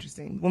super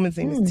interesting. The woman's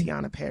name is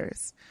Tiana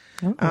Paris.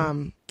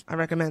 I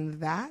recommend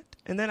that.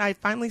 And then I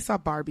finally saw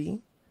Barbie.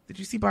 Did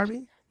you see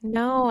Barbie?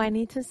 No, I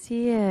need to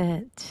see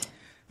it.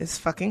 It's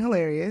fucking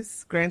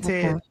hilarious.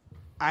 Granted,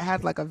 I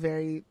had like a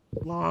very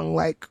long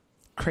like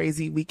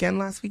crazy weekend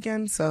last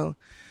weekend, so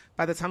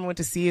by the time I went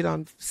to see it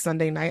on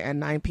Sunday night at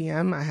 9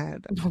 p.m. I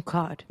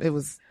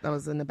was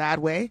in a bad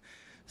way,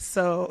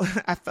 so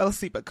I fell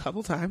asleep a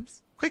couple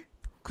times,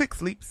 quick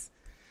sleeps.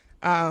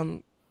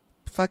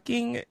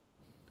 Fucking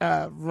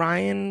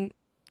Ryan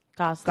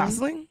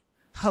Gosling,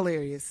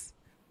 hilarious.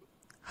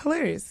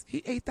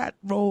 He ate that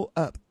role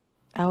up.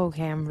 Oh,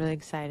 okay, I'm really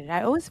excited.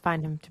 I always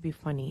find him to be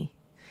funny.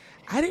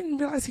 I didn't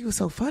realize he was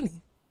so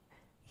funny.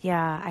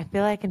 Yeah, I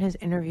feel like in his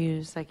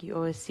interviews, like you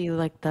always see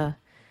like the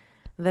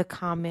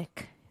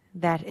comic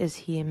that is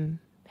him.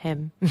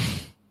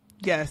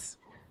 Yes.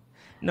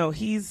 No,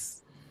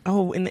 he's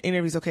in the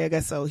interviews, okay, I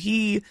guess so.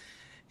 He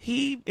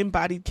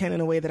embodied Ken in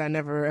a way that I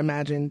never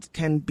imagined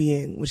Ken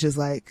being, which is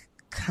like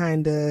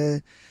kind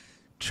of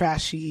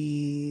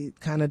trashy,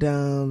 kind of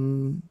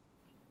dumb.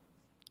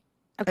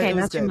 Okay,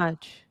 not too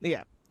much.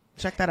 Yeah.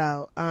 Check that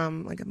out.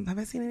 Have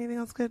I seen anything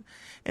else good?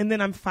 And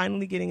then I'm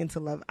finally getting into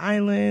Love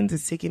Island.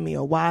 It's taking me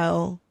a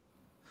while,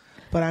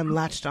 but I'm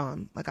latched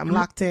on. Like I'm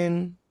locked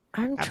in.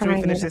 After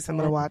we finish this, I'm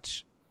gonna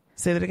watch.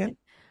 Say that again.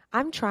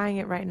 I'm trying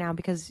it right now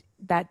because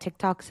that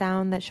TikTok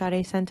sound that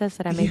Sade sent us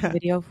that I made a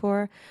video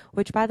for,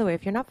 which by the way,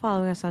 if you're not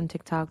following us on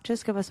TikTok,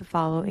 just give us a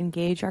follow,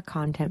 engage our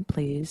content,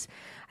 please.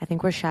 I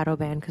think we're shadow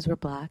banned because we're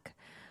black.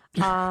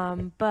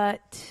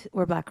 But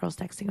we're black girls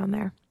texting on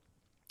there.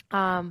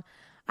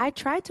 I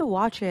tried to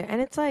watch it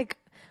and it's like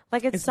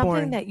it's something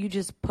boring. That you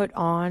just put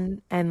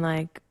on and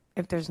like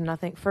if there's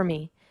nothing for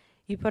me,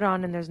 you put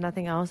on and there's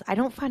nothing else. I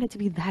don't find it to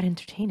be that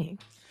entertaining.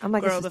 I'm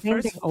like, girl, the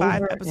first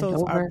 5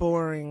 episodes are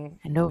boring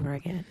and over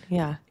again.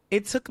 Yeah.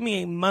 It took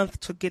me a month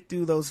to get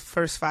through those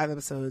first 5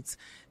 episodes.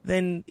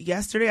 Then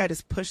yesterday I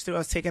just pushed through. I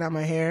was taking out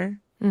my hair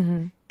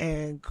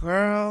and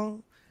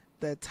girl,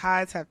 the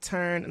tides have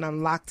turned and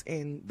I'm locked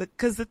in.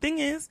 Because the thing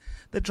is,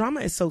 the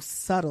drama is so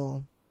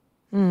subtle.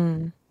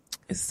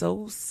 It's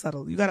so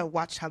subtle. You got to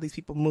watch how these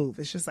people move.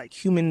 It's just like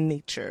human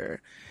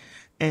nature.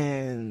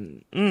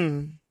 And,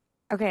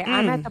 Okay,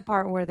 I'm at the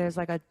part where there's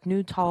like a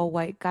new tall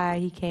white guy.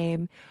 He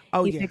came.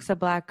 He picks a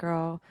black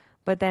girl.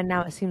 But then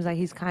now it seems like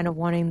he's kind of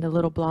wanting the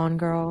little blonde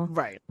girl.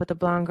 Right. But the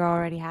blonde girl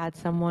already had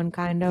someone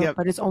kind of. Yep.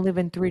 But it's only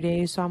been 3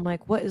 days. So I'm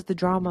like, what is the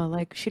drama?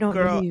 Like, she don't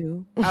know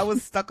you. I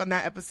was stuck on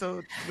that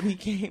episode when he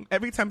came.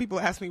 Every time people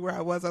asked me where I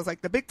was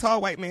like, the big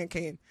tall white man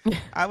came.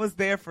 I was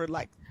there for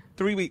like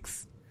 3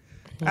 weeks.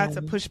 I had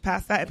to push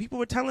past that. And people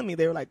were telling me,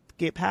 they were like,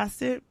 get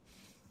past it.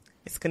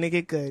 It's going to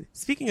get good.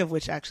 Speaking of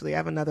which, actually, I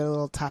have another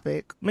little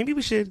topic. Maybe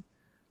we should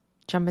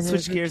jump into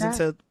switch gears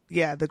into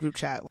the group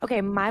chat.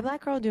 Okay, my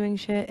black girl doing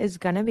shit is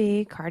gonna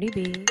be Cardi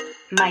B.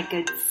 My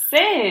good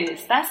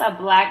sis, that's a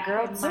black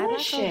girl My black girl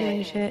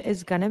doing shit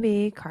is gonna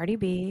be Cardi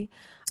B.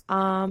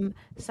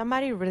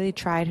 Somebody really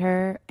tried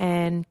her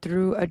and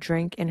threw a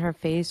drink in her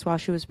face while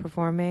she was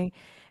performing,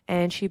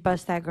 and she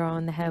bust that girl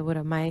in the head with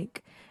a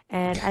mic.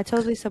 And I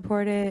totally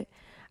support it.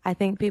 I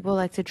think people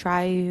like to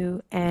try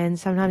you, and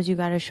sometimes you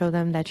gotta show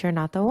them that you're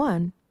not the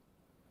one.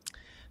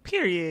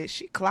 Period.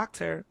 She clocked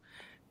her.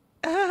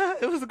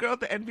 It was a girl at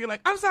the end being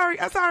like, I'm sorry.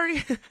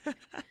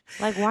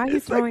 Like, why are you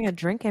throwing a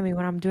drink at me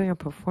when I'm doing a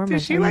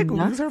performance? Did she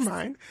lose her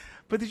mind?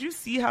 But did you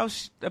see how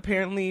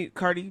apparently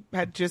Cardi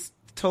had just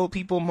told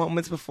people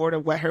moments before to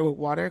wet her with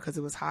water because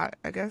it was hot,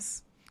 I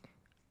guess?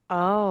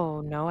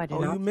 Oh, no, I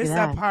didn't. Oh, you missed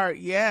that part.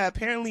 Yeah,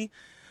 apparently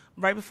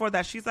right before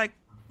that, she's like,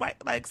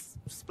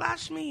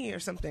 splash me or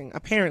something,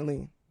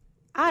 apparently.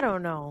 I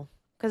don't know.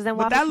 Because then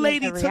why that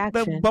lady took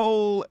the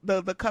bowl,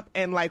 the cup,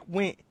 and like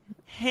went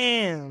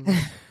ham.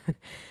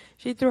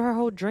 She threw her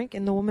whole drink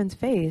in the woman's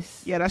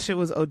face. Yeah, that shit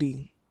was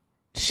OD.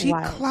 She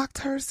clocked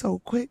her so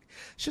quick.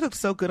 She looked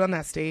so good on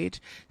that stage.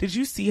 Did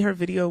you see her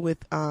video with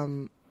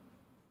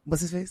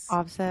what's his face?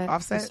 Offset.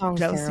 The song's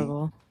Jealousy.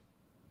 Terrible.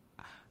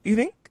 You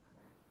think?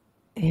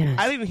 Yeah.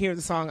 I didn't hear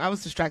the song. I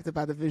was distracted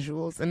by the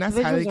visuals, and that's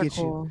how they get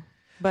you.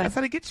 But that's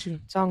how they get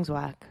you. Song's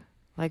whack.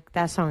 Like,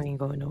 that song ain't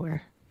going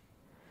nowhere.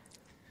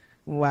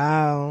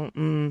 Wow.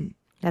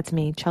 That's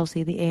me,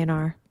 Chelsea, the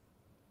A&R.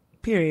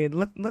 Period.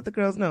 Let the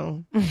girls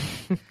know.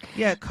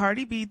 Yeah,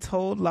 Cardi B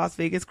told Las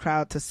Vegas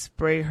crowd to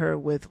spray her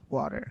with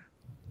water.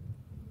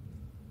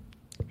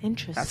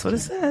 Interesting. That's what it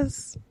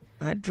says.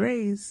 Not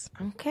Dre's.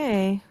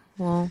 Okay.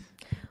 Well,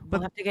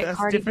 we'll have to get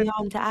Cardi B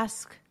on to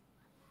ask.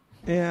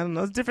 Yeah, I don't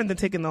know. It's different than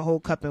taking the whole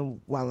cup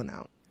and wilding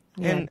out.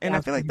 Yeah, and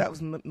I feel like that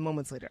was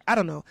moments later. I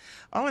don't know.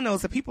 All I know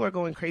is that people are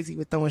going crazy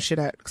with throwing shit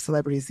at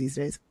celebrities these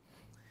days.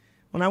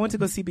 When I went to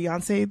go see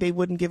Beyonce, they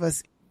wouldn't give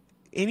us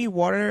any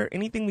water,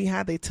 anything we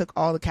had. They took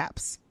all the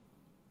caps.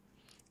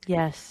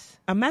 Yes.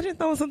 Imagine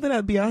throwing something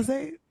at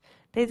Beyonce.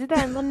 They did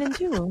that in London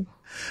too.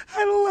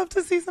 I'd love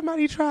to see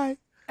somebody try.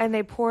 And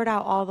they poured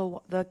out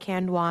all the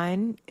canned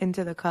wine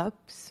into the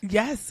cups.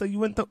 Yes. So you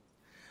went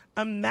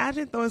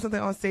imagine throwing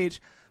something on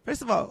stage.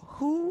 First of all,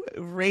 who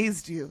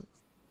raised you?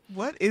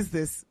 What is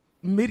this?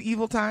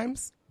 Medieval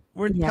times?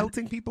 We're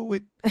pelting people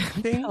with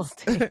things,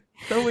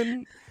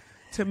 throwing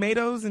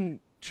tomatoes and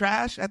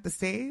trash at the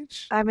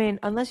stage. I mean,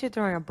 unless you're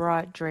throwing a bra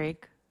at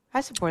Drake,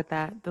 I support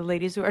that. The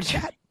ladies who are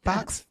chat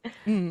box.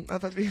 I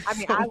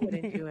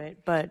wouldn't do it,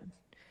 but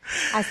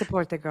I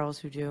support the girls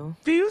who do.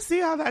 Do you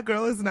see how that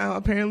girl is now?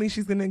 Apparently,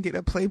 she's gonna get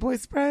a Playboy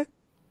spread.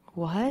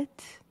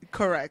 What?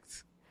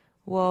 Correct.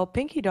 Well,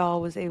 Pinky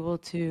Doll was able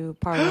to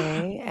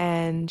parlay,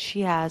 and she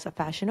has a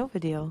Fashion Nova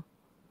deal.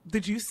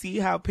 Did you see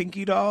how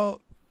Pinky Doll?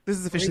 This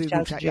is officially the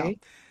group chat, y'all.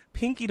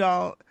 Pinky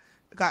Doll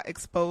got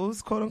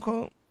exposed, quote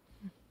unquote.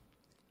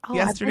 Oh,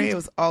 yesterday, it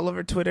was all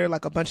over Twitter,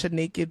 like a bunch of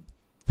naked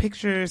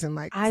pictures and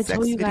like I sex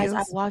told you guys videos.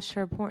 I watched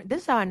her porn.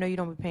 This is how I know you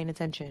don't be paying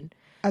attention.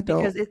 I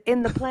don't. Because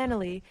in the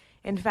Planoly,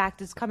 in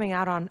fact, it's coming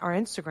out on our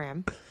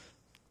Instagram.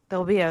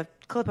 There'll be a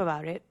clip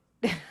about it.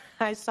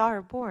 I saw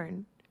her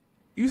porn.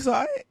 You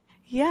saw it?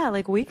 Yeah,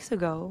 like weeks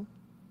ago.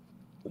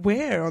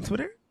 Where? On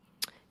Twitter?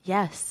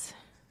 Yes.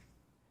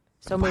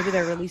 So maybe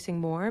they're releasing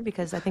more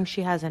because I think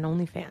she has an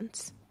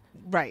OnlyFans.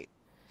 Right.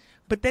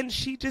 But then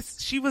she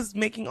was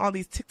making all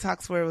these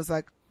TikToks where it was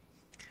like,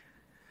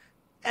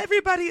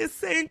 everybody is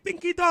saying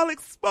Pinky Doll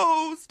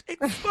exposed.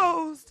 Hold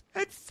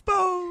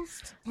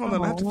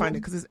on, I have to find it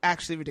because it's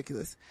actually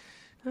ridiculous.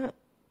 And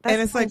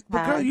it's like,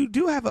 but girl, you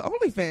do have an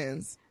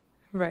OnlyFans.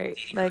 Right.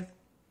 Like,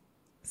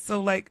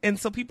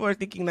 so people are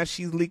thinking that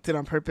she leaked it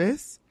on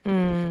purpose.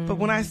 But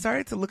when I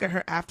started to look at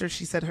her after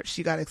she said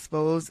she got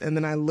exposed, and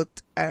then I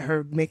looked at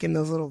her making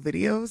those little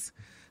videos,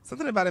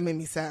 something about it made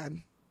me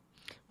sad.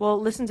 Well,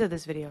 listen to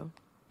this video.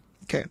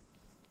 Okay.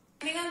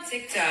 On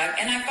TikTok,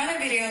 and I found a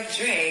video of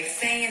Drake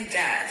saying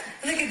that,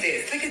 look at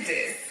this.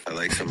 I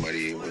like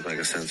somebody with like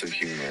a sense of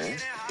humor,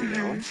 you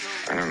know?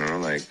 I don't know,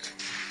 like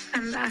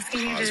I'm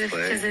asking you to do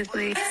this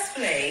physically.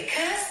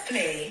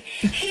 Cosplay.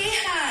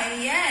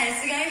 Hee-haw,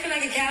 yes. You got me feel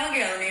like a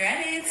cowgirl. Me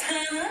ready?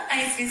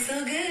 I feel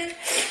so good.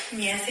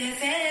 Yes.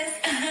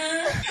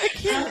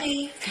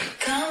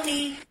 Call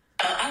me.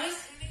 Oh, I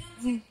was...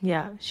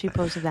 Yeah, she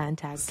posted that and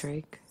tagged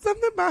Drake.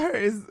 Something about her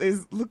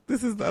is look,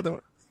 this is the other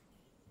one.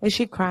 Is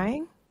she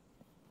crying?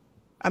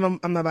 I'm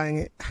not buying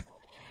it.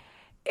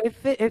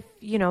 If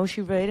you know,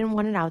 she really didn't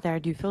want it out there, I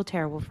do feel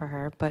terrible for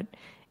her, but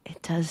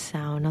it does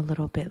sound a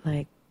little bit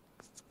like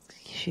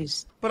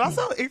she's... But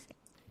also,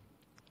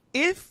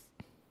 if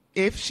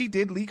if she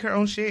did leak her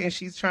own shit and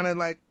she's trying to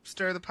like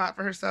stir the pot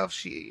for herself,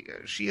 she's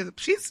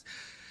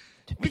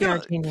PR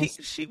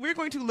genius. we're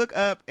going to look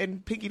up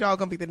and Pinky Doll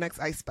gonna be the next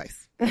Ice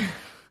Spice.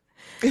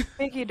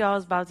 Pinky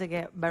Doll's about to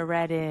get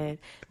beretted.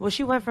 Well,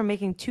 she went from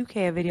making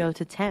 2K a video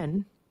to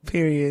 10.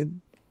 Period.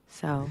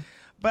 So,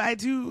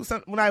 but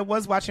when I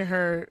was watching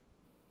her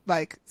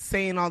like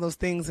saying all those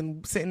things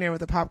and sitting there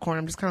with the popcorn,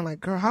 I'm just kind of like,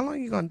 girl, how long are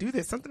you gonna do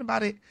this? Something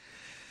about it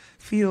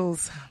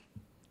feels,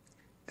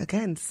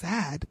 again,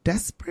 sad,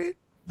 desperate,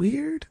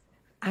 weird.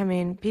 I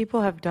mean,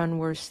 people have done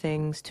worse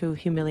things to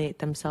humiliate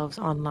themselves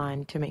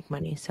online to make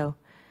money. So,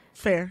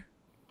 fair.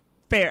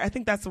 I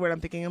think that's the word I'm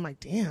thinking. I'm like,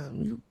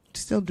 damn, you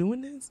still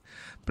doing this?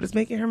 But it's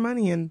making her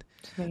money. And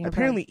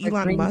apparently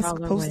Elon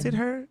Musk posted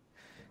her.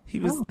 He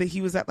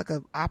was at like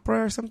an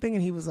opera or something,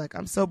 and he was like,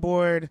 I'm so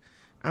bored,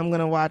 I'm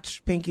gonna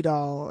watch Pinky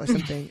Doll or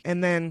something.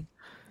 And then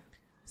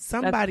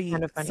somebody,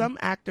 some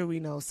actor we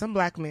know, some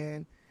black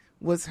man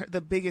was the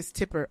biggest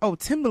tipper. Oh,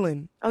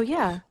 Timbaland. Oh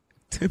yeah,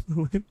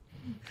 Timbaland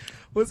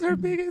was her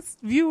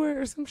biggest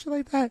viewer or some shit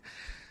like that.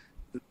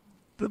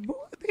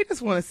 They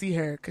just want to see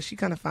her because she's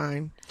kind of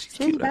fine. She's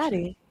cute.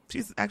 Baddie.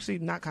 She's actually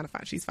not kind of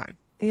fine. She's fine.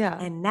 Yeah.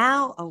 And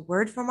now a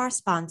word from our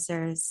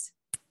sponsors.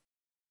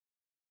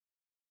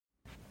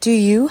 Do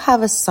you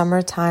have a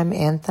summertime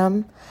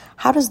anthem?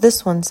 How does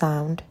this one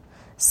sound?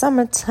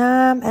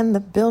 Summertime and the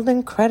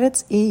building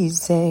credits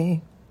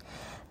easy.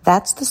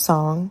 That's the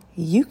song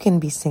you can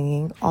be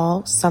singing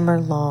all summer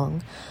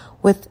long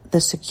with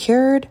the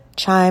secured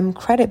Chime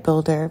Credit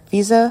Builder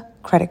Visa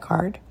credit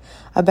card.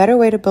 A better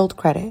way to build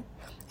credit.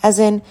 As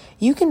in,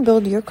 you can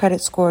build your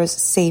credit scores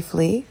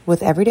safely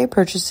with everyday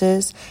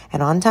purchases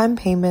and on-time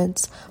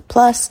payments.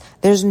 Plus,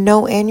 there's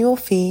no annual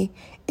fee,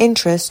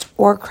 interest,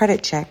 or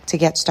credit check to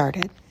get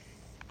started.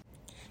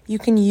 You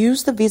can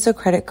use the Visa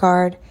credit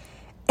card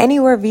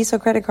anywhere Visa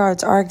credit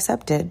cards are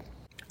accepted.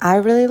 I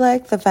really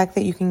like the fact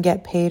that you can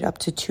get paid up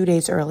to 2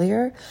 days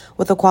earlier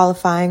with a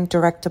qualifying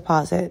direct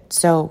deposit,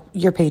 so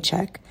your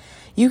paycheck.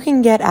 You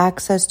can get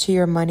access to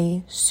your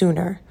money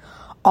sooner.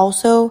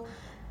 Also,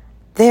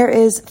 there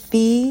is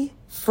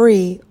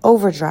fee-free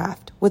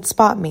overdraft with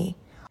SpotMe.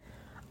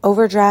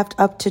 Overdraft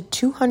up to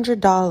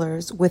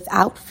 $200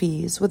 without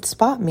fees with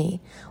SpotMe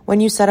when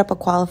you set up a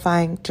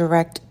qualifying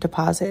direct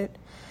deposit.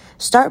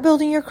 Start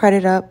building your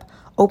credit up.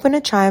 Open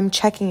a Chime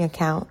checking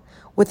account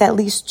with at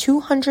least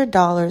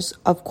 $200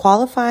 of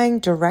qualifying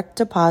direct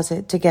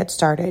deposit to get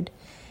started.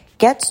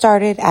 Get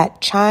started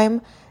at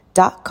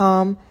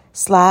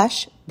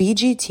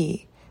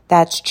chime.com/BGT.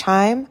 That's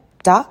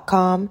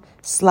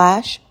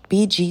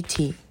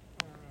chime.com/BGT.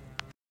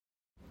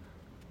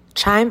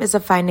 Chime is a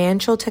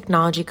financial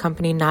technology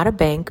company, not a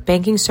bank.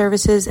 Banking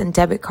services and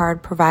debit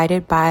card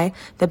provided by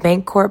the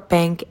Bancorp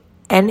Bank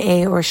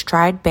N.A. or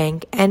Stride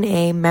Bank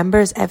N.A.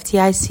 members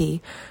FDIC.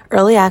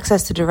 Early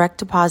access to direct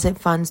deposit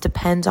funds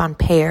depends on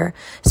payer.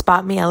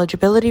 SpotMe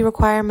eligibility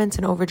requirements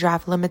and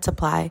overdraft limits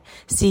apply.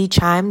 See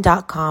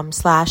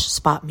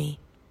chime.com/SpotMe.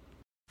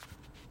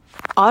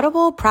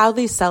 Audible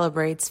proudly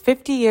celebrates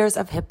 50 years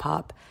of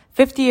hip-hop,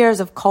 50 years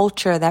of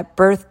culture that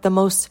birthed the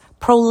most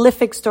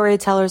prolific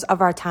storytellers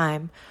of our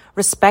time.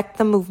 Respect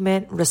the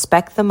movement,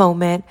 respect the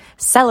moment,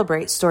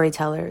 celebrate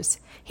storytellers.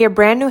 Hear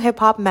brand new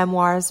hip-hop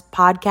memoirs,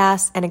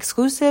 podcasts, and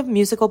exclusive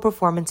musical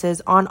performances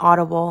on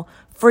Audible,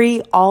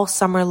 free all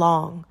summer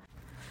long.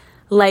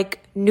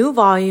 Like new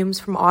volumes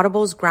from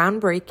Audible's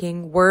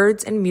groundbreaking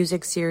Words and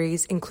Music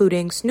series,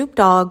 including Snoop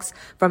Dogg's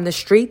From the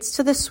Streets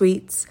to the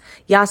Suites,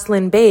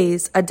 Yoselin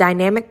Bey's A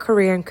Dynamic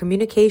Career in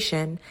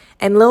Communication,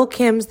 and Lil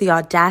Kim's The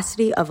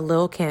Audacity of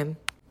Lil Kim.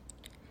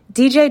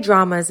 DJ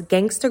Drama's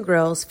Gangsta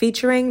Grills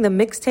featuring the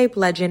mixtape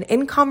legend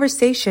in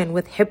conversation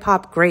with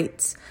hip-hop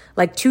greats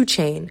like 2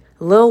 Chainz,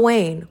 Lil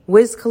Wayne,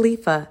 Wiz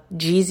Khalifa,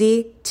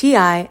 Jeezy,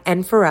 T.I.,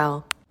 and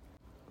Pharrell.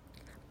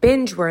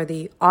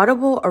 Binge-worthy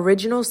Audible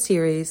original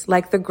series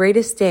like The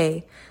Greatest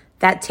Day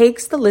that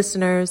takes the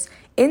listeners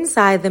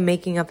inside the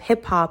making of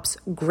hip-hop's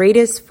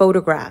greatest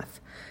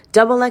photograph.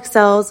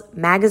 XXL's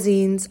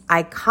magazine's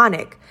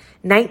iconic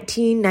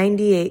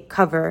 1998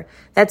 cover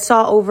that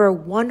saw over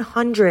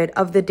 100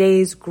 of the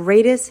day's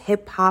greatest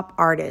hip-hop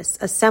artists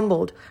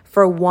assembled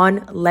for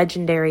one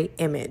legendary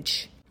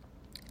image.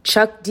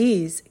 Chuck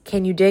D's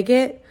Can You Dig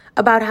It?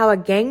 About how a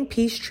gang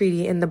peace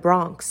treaty in the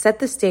Bronx set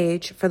the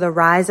stage for the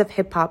rise of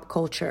hip-hop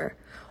culture.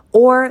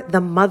 Or The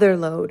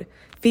Motherlode,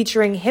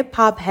 featuring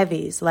hip-hop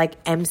heavies like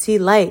MC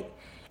Lyte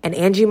and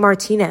Angie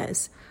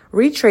Martinez,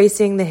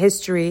 retracing the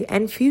history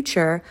and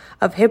future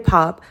of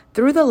hip-hop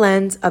through the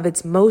lens of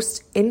its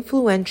most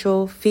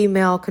influential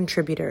female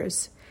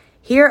contributors.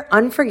 Hear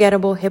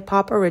unforgettable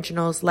hip-hop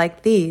originals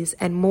like these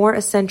and more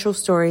essential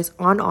stories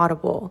on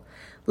Audible.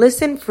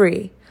 Listen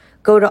free.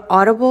 Go to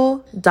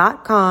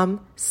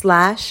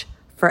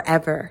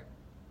audible.com/forever.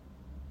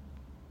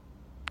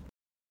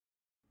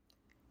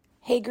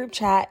 Hey group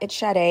chat, it's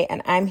Sade,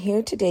 and I'm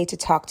here today to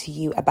talk to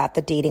you about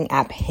the dating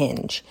app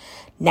Hinge.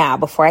 Now,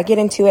 before I get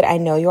into it, I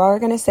know you all are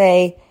going to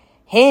say,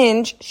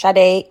 Hinge,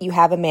 Sade, you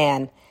have a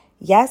man.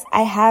 Yes,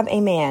 I have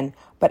a man,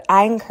 but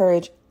I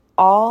encourage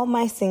all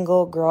my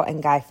single girl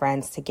and guy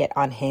friends to get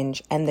on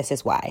Hinge, and this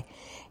is why.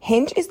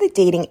 Hinge is the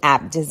dating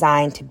app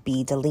designed to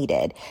be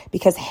deleted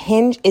because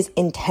Hinge is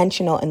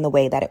intentional in the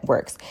way that it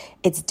works.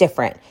 It's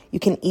different.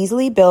 You can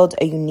easily build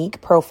a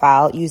unique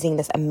profile using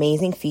this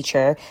amazing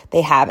feature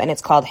they have, and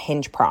it's called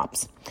Hinge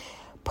Prompts.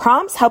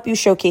 Prompts help you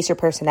showcase your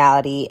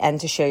personality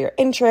and to share your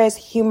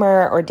interests,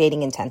 humor, or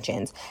dating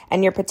intentions.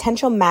 And your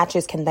potential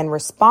matches can then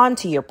respond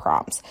to your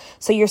prompts.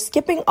 So you're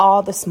skipping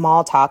all the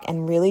small talk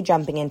and really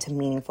jumping into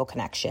meaningful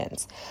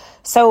connections.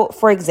 So,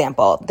 for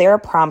example, there are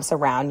prompts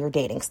around your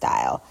dating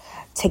style.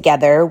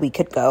 Together, we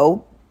could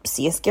go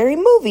see a scary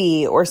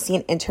movie or see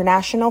an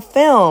international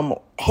film,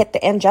 hit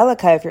the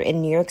Angelica if you're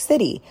in New York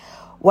City.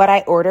 What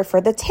I order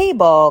for the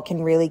table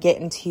can really get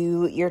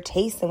into your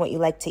taste and what you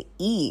like to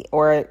eat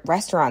or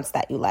restaurants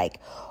that you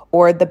like.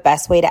 Or the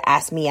best way to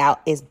ask me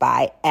out is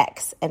by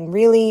X. And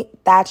really,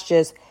 that's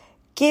just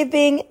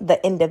giving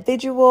the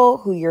individual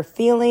who you're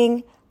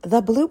feeling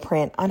the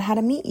blueprint on how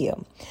to meet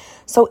you.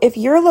 So if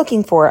you're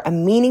looking for a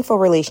meaningful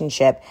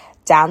relationship,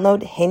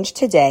 download Hinge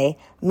today,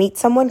 meet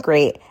someone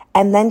great,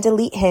 and then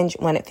delete Hinge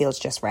when it feels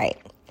just right.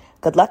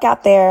 Good luck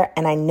out there,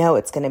 and I know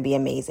it's going to be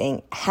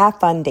amazing. Have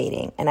fun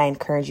dating, and I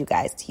encourage you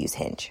guys to use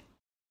Hinge.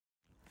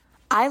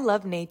 I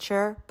love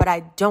nature, but I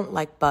don't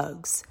like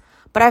bugs.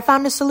 But I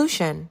found a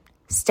solution: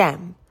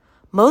 STEM.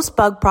 Most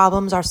bug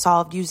problems are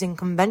solved using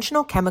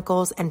conventional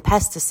chemicals and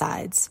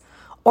pesticides,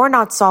 or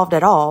not solved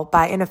at all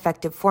by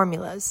ineffective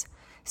formulas.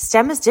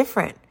 STEM is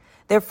different.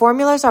 Their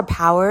formulas are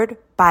powered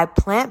by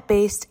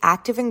plant-based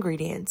active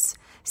ingredients,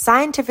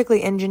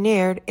 scientifically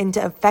engineered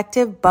into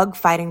effective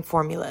bug-fighting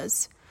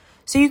formulas.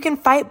 So you can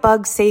fight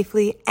bugs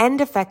safely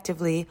and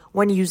effectively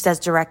when used as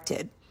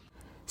directed.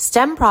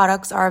 STEM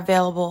products are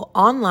available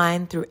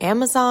online through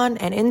Amazon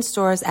and in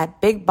stores at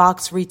big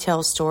box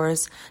retail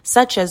stores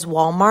such as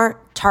Walmart,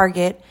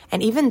 Target,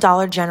 and even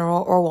Dollar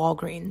General or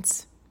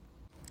Walgreens.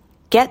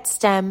 Get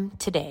STEM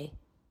today.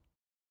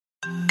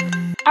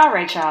 All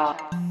right, y'all.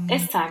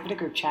 It's time for the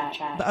group chat.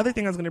 The other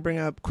thing I was going to bring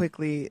up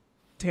quickly,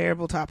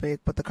 terrible topic,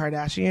 but the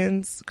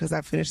Kardashians, because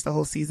I finished the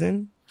whole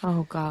season.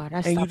 Oh, God.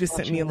 And you just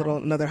sent me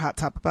another hot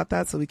topic about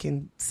that so we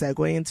can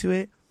segue into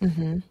it.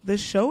 Mm-hmm. The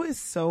show is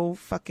so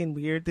fucking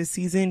weird this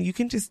season. You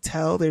can just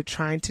tell they're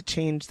trying to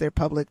change their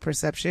public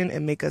perception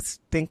and make us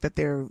think that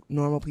they're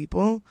normal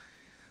people.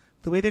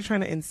 The way they're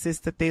trying to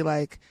insist that they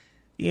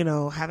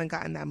haven't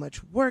gotten that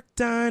much work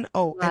done.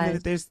 Oh, lies. And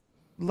then there's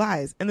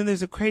lies. And then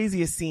there's the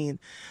craziest scene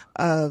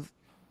of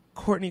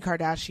Kourtney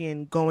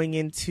Kardashian going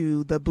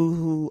into the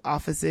Boohoo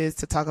offices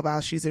to talk about how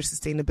she's their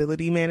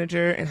sustainability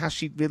manager and how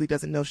she really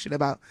doesn't know shit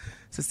about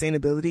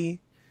sustainability.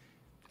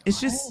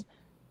 It's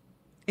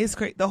it's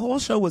great. The whole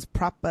show was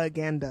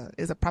propaganda.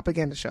 It's a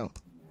propaganda show.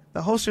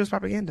 The whole show is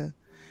propaganda,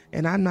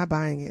 and I'm not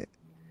buying it.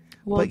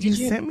 Well, but you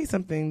sent me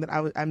something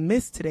that I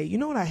missed today. You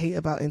know what I hate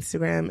about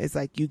Instagram is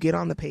like you get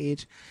on the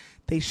page,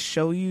 they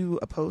show you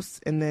a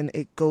post, and then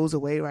it goes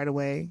away right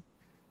away.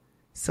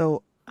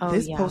 So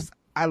post,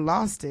 I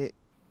lost it.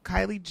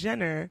 Kylie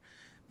Jenner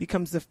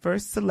becomes the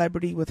first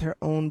celebrity with her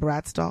own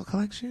Bratz doll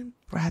collection.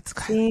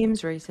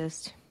 Seems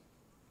racist.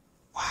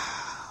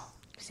 Wow.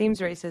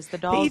 Seems racist. The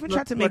dolls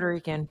look Puerto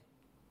Rican.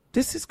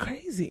 This is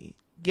crazy.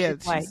 Yeah,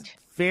 she's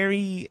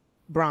very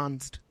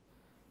bronzed.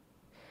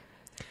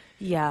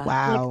 Yeah.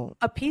 Wow. Like,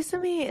 a piece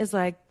of me is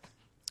like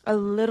a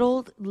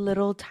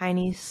little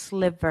tiny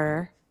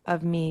sliver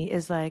of me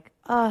is like,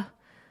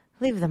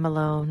 leave them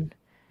alone.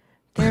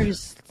 They're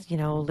just,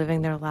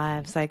 living their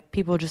lives. Like,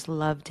 people just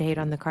love to hate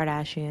on the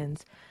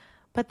Kardashians.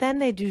 But then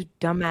they do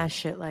dumbass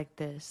shit like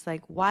this.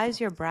 Like, why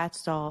is your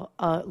Bratz doll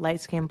a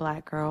light-skinned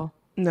black girl?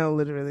 No,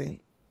 literally.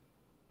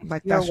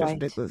 Like, that's just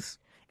ridiculous.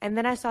 And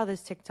then I saw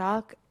this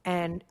TikTok,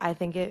 and I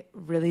think it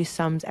really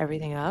sums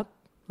everything up.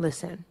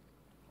 Listen.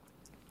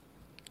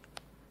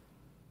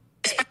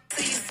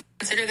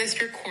 Consider this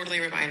your quarterly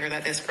reminder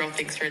that this girl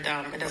thinks you're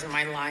dumb and doesn't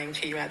mind lying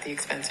to you at the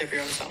expense of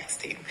your own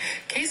self-esteem.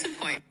 Case in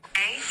point.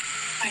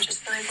 I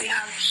just feel like we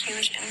have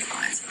huge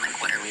influence in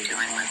what are we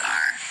doing with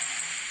our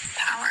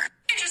power?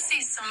 I just see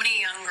so many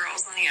young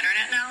girls on the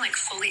internet now,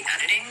 fully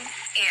editing.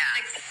 Yeah.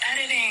 The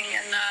editing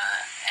and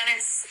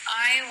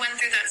I went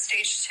through that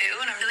stage too,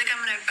 and I feel like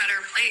I'm in a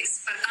better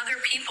place, but other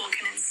people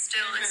can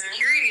instill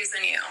insecurities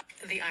in you.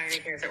 The irony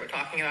here is that we're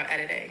talking about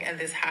editing, and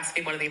this has to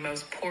be one of the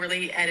most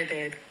poorly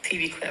edited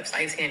TV clips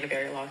I've seen in a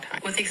very long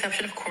time. With the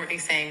exception of Kourtney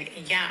saying,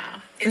 yeah,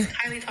 it's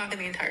Kylie talking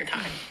the entire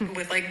time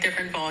with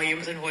different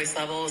volumes and voice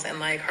levels, and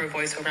her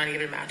voiceover not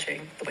even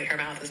matching the way her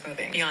mouth is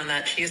moving. Beyond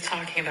that, she is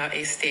talking about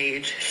a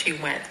stage she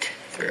went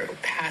through.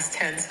 Past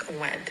tense,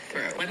 went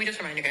through. Let me just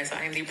remind you guys,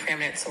 I am the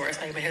preeminent source.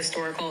 I am a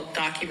historical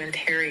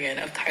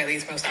documentarian of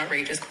Kylie's most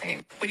outrageous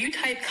claim. When you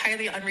type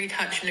Kylie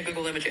unretouched into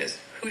Google Images,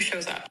 who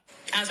shows up?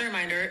 As a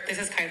reminder, this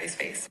is Kylie's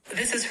face.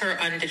 This is her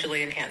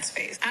undigitally enhanced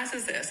face. As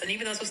is this. And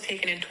even though this was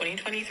taken in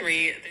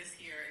 2023, this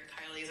year,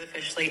 Kylie is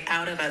officially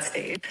out of that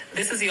stage.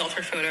 This is the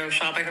altered photo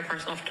shot by her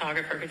personal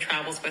photographer who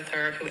travels with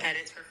her, who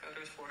edits her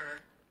photos for her.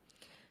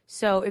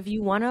 So if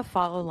you want to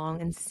follow along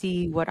and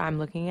see what I'm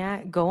looking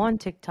at, go on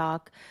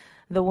TikTok.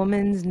 The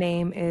woman's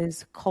name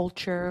is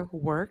Culture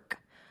Work.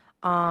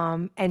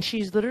 And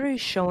she's literally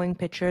showing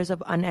pictures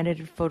of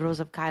unedited photos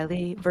of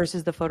Kylie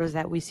versus the photos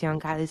that we see on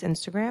Kylie's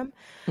Instagram.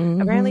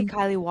 Apparently,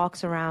 Kylie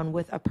walks around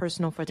with a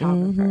personal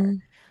photographer.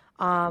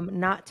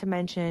 Not to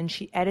mention,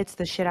 she edits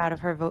the shit out of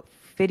her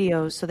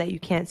videos so that you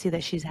can't see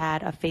that she's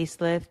had a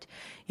facelift.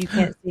 You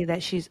can't see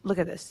that she's... Look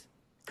at this.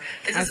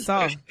 This is a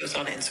photo she posted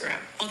on Instagram.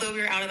 Although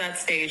we were out of that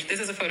stage, this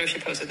is a photo she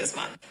posted this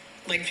month,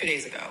 like 2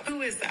 days ago.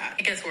 Who is that?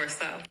 It gets worse,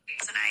 though.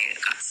 And I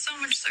got so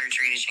much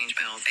surgery to change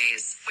my whole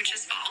face, which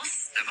is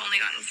false. I've only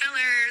gotten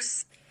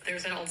fillers.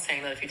 There's an old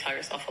saying that if you tell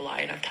yourself a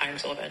lie enough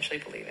times, you'll eventually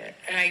believe it.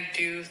 And I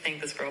do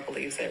think this girl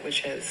believes it,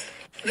 which is...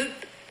 What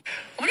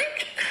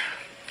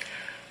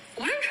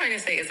I'm trying to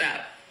say is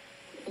that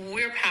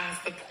we're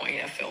past the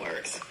point of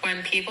fillers.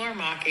 When people are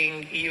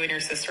mocking you and your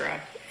sister up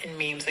in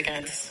memes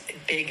against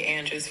Big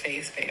Angie's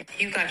face, babe,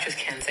 you guys just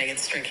can't say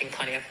it's drinking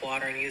plenty of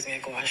water and using a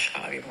gua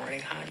sha every morning,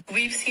 hon.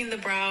 We've seen the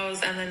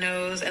brows and the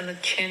nose and the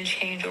chin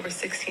change over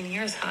 16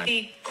 years, hon.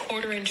 The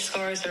quarter-inch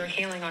scars that are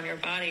healing on your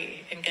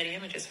body in Getty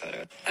Images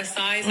photos. A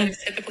size that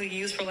is typically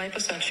used for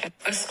liposuction.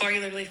 A scar you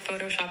literally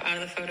Photoshop out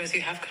of the photos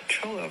you have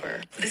control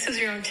over. This is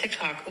your own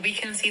TikTok. We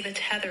can see the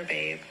tether,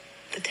 babe.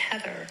 The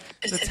tether.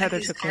 Just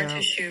typically scar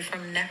tissue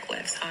from neck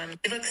lifts, hon.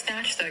 It looks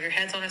snatched, though. Your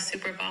head's on a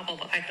super bobble,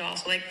 but I could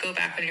also, go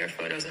back into your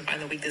photos and find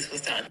the week this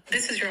was done.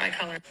 This is your eye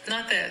color,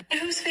 not this.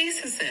 Whose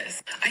face is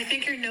this? I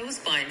think you're nose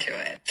blind to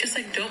it. Just,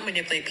 don't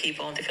manipulate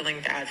people into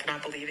feeling bad for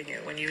not believing you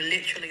when you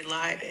literally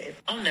lie, babe.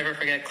 I'll never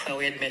forget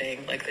Chloe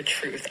admitting, the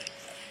truth.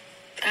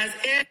 As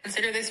if,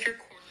 consider this your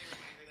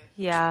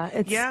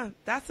Yeah,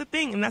 that's the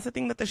thing. And that's the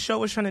thing that the show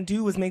was trying to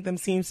do, was make them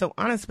seem so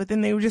honest, but then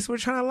they were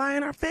trying to lie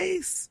in our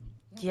face.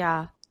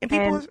 Yeah. And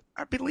people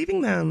are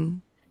believing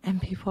them. And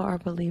people are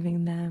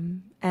believing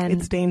them. And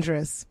it's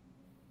dangerous.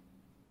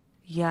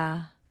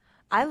 Yeah.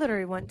 I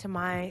literally went to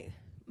my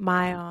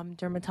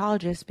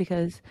dermatologist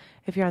because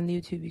if you're on the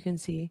YouTube, you can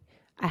see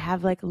I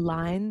have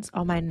lines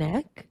on my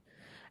neck.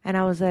 And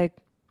I was like,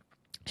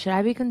 should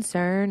I be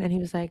concerned? And he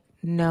was like,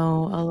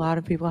 no, a lot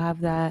of people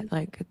have that.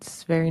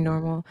 It's very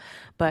normal.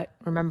 But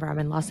remember, I'm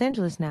in Los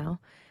Angeles now.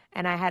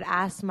 And I had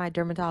asked my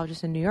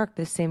dermatologist in New York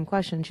this same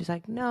question. She's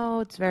like, no,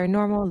 it's very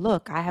normal.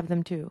 Look, I have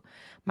them too.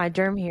 My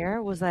derm here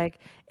was like,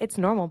 it's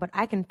normal, but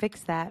I can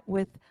fix that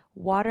with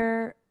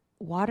water-based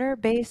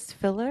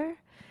filler.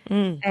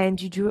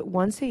 And you do it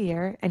once a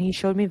year. And he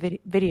showed me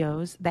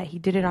videos that he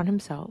did it on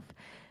himself.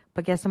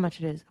 But guess how much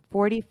it is?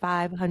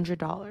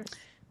 $4,500.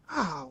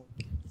 Oh,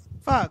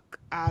 fuck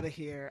out of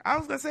here. I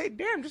was going to say,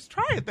 damn, just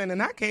try it then in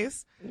that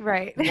case.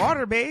 Right.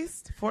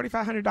 Water-based,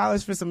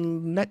 $4,500 for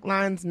some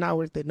necklines, not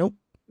worth it. Nope.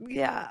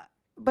 Yeah,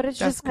 but it's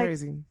That's just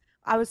crazy.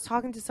 I was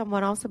talking to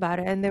someone else about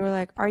it, and they were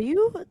like, "Are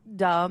you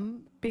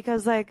dumb?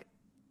 Because you're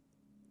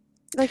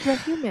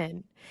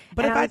human."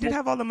 But if I did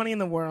have all the money in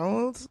the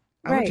world,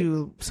 I would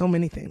do so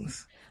many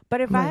things.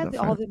 But if I had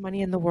all the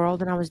money in the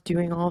world and I was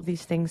doing all of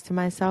these things to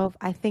myself,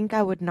 I think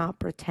I would not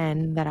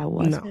pretend that I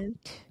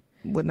wasn't.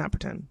 No, would not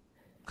pretend.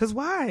 Because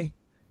why?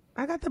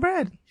 I got the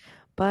bread.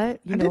 But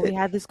we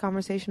had this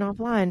conversation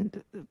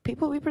offline.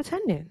 People be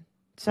pretending.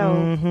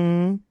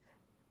 So.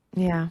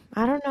 Yeah,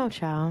 I don't know,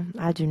 child.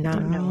 I do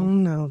not know. I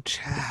don't know,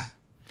 child.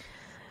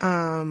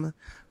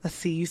 Let's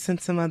see. You sent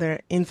some other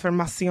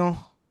information.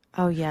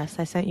 Oh yes,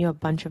 I sent you a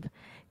bunch of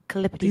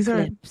clips.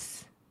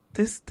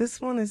 This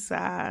one is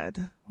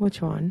sad.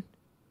 Which one?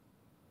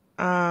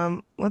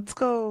 Let's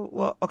go.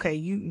 Well, okay.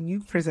 You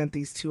present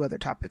these two other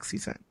topics you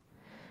sent.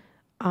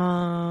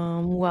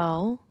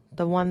 Well,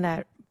 the one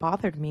that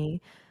bothered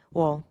me.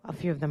 Well, a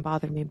few of them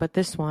bothered me, but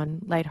this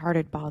one,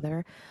 lighthearted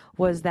bother,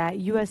 was that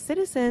U.S.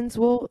 citizens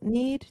will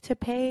need to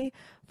pay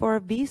for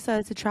a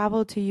visa to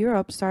travel to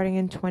Europe starting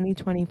in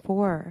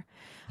 2024.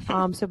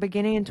 So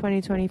beginning in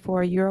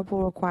 2024, Europe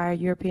will require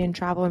European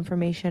travel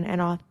information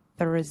and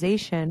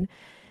authorization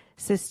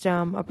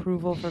system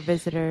approval for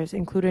visitors,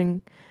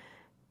 including,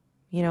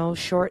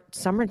 short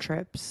summer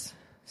trips.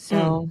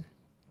 So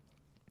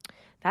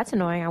that's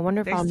annoying. I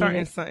wonder if I'll need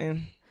it.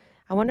 Something.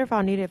 I wonder if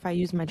I'll need it if I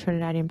use my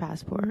Trinidadian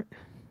passport.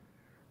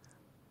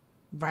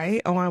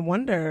 Right? Oh, I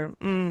wonder.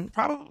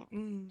 Probably.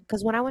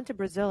 Because when I went to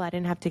Brazil, I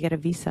didn't have to get a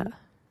visa.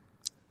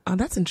 Oh,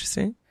 that's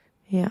interesting.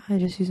 Yeah, I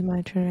just used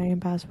my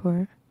Trinidadian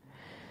passport.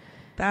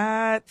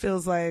 That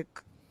feels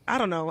like, I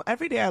don't know.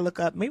 Every day I look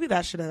up, maybe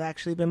that should have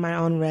actually been my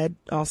own red.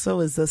 Also,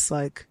 is this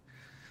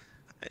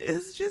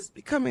it's just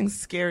becoming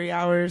scary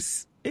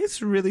hours.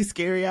 It's really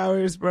scary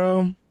hours,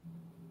 bro.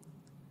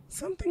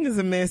 Something is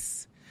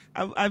amiss.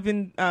 I've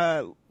been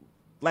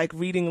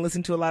reading and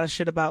listening to a lot of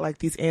shit about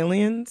these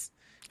aliens.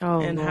 Oh,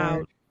 and Lord.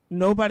 How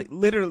nobody,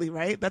 literally,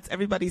 right? That's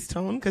everybody's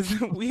tone because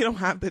we don't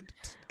have the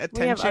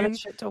attention, we have other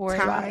shit to worry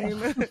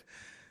time,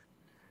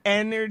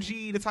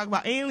 energy to talk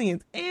about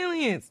aliens.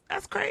 Aliens,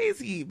 that's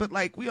crazy. But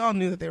we all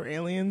knew that they were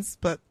aliens,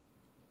 but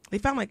they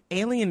found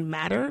alien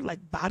matter,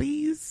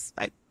 bodies,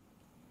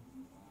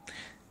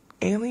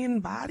 alien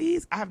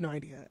bodies. I have no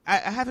idea. I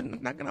haven't.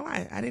 I'm not gonna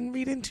lie. I didn't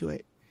read into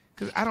it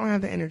because I don't have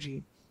the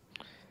energy.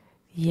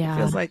 Yeah, it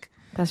feels like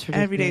that's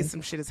ridiculous. every day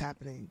some shit is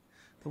happening.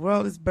 The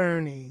world is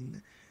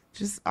burning.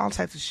 Just all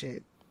types of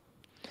shit.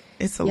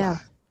 It's a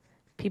lot.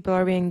 People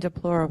are being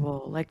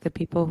deplorable, like the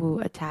people who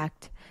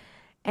attacked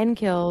and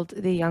killed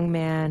the young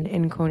man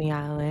in Coney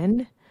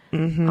Island.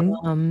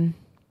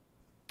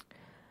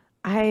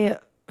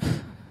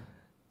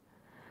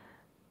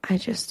 I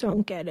just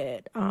don't get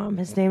it.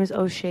 His name is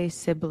O'Shea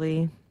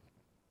Sibley.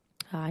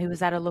 He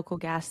was at a local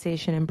gas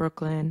station in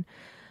Brooklyn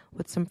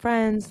with some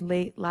friends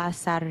late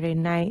last Saturday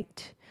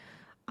night.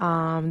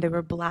 They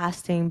were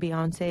blasting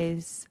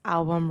Beyonce's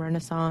album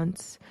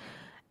Renaissance,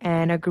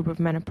 and a group of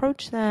men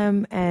approached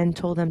them and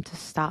told them to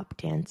stop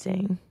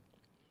dancing.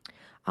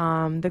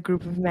 The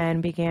group of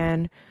men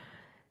began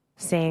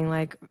saying,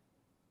 like,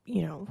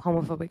 you know,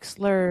 homophobic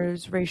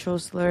slurs, racial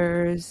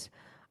slurs,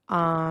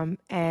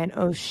 and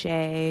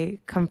O'Shea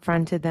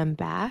confronted them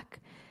back,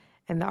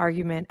 and the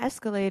argument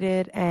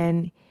escalated,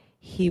 and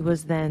he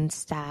was then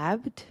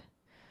stabbed.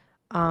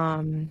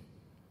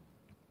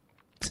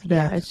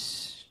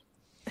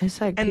 It's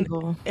like, and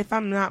people. If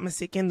I'm not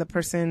mistaken, the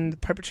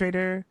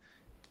perpetrator,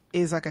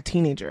 is like a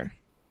teenager.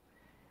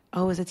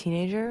 Oh, is a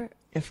teenager?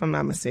 If I'm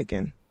not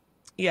mistaken.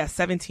 Yeah,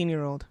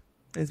 17-year-old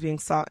is being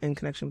sought in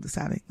connection with the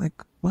stabbing. Like,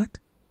 what?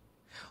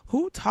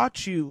 Who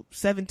taught you,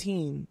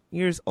 17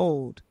 years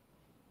old,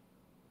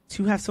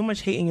 to have so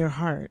much hate in your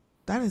heart?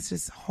 That is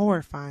just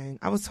horrifying.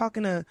 I was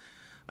talking to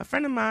a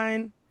friend of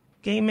mine,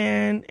 gay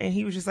man, and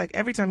he was just like,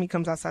 every time he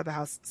comes outside the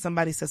house,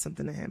 somebody says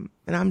something to him.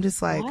 And I'm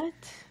just like, what?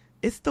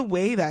 It's the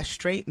way that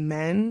straight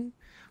men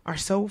are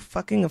so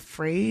fucking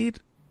afraid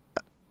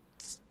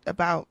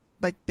about,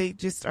 like, they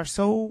just are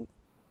so,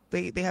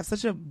 they have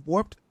such a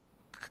warped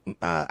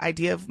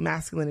idea of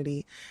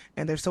masculinity,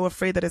 and they're so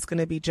afraid that it's going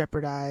to be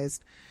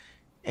jeopardized,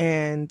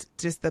 and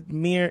just the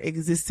mere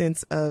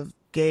existence of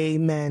gay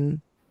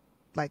men,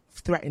 like,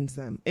 threatens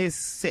them. It's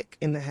sick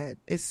in the head.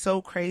 It's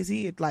so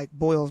crazy, it like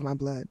boils my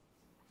blood.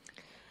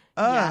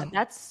 Yeah,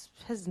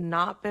 has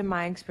not been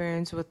my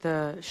experience with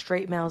the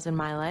straight males in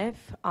my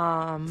life.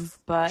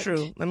 But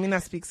true. Let me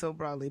not speak so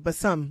broadly, but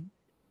some.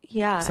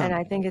 Yeah, and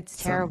I think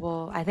it's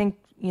terrible. I think,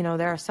 you know,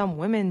 there are some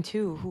women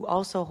too who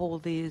also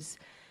hold these,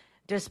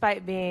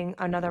 despite being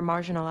another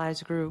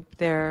marginalized group,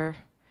 they're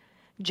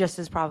just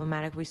as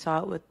problematic. We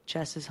saw it with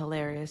Just as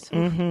Hilarious.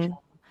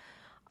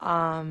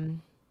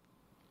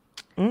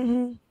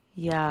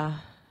 Yeah.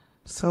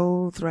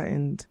 So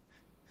threatened.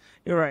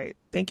 You're right.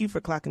 Thank you for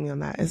clocking me on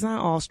that. It's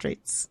not all straight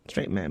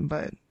men,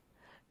 but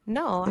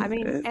no, I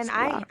mean, and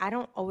I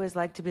don't always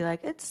like to be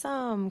like, it's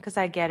some, because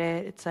I get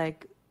it. It's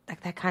like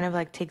that kind of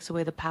like takes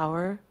away the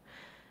power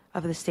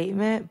of the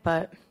statement,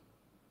 but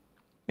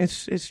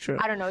it's true.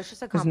 I don't know. It's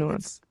just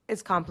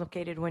it's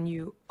complicated when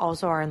you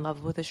also are in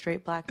love with a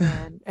straight black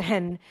man,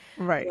 and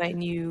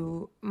when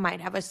you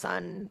might have a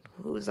son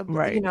who's a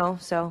you know.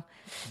 So,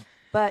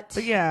 but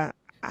yeah.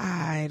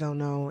 I don't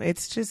know.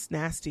 It's just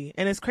nasty.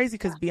 And it's crazy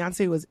because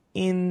Beyonce was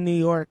in New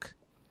York.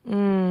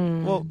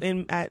 Well,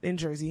 in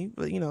Jersey,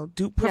 but, you know,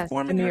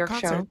 performing her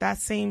concert show that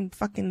same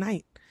fucking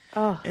night.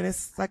 Oh. And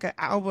it's like an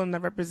album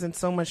that represents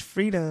so much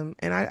freedom.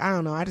 And I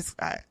don't know.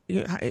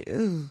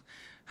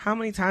 How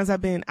many times I've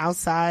been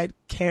outside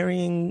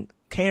carrying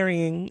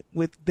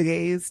with the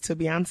gays to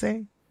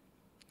Beyonce?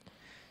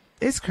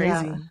 It's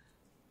crazy. Yeah.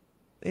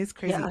 It's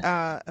crazy.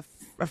 Yeah.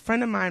 A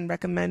friend of mine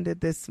recommended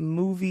this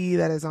movie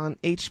that is on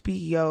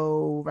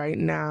HBO right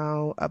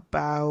now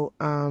about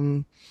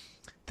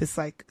this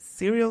like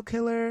serial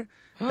killer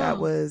that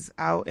was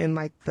out in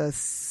like the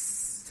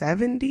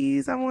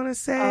 70s, I want to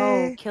say.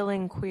 Oh,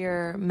 killing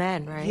queer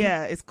men, right?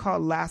 Yeah, it's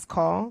called Last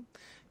Call.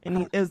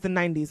 And it was the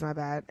 90s, my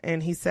bad.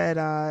 And he said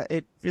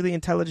it really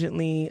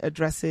intelligently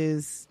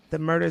addresses the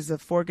murders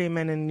of 4 gay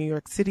men in New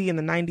York City in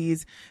the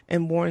 90s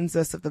and warns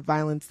us of the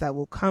violence that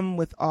will come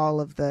with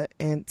all of the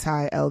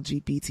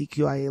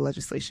anti-LGBTQIA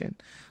legislation,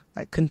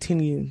 like,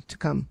 continue to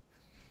come.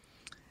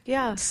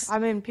 Yeah. I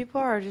mean, people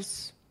are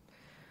just,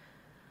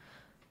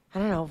 I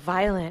don't know,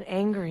 violent,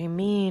 angry,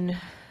 mean,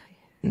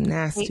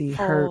 nasty,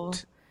 hateful.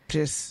 Hurt,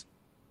 just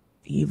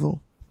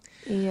evil.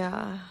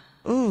 Yeah.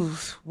 Ooh,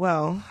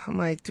 well, I'm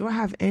like, do I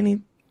have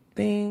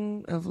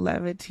anything of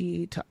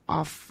levity to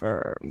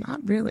offer?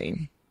 Not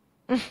really.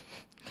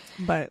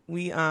 But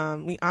we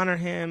honor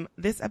him.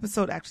 This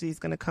episode actually is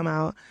going to come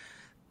out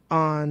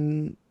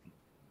on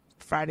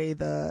Friday,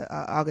 the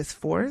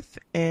August 4th,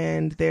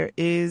 and there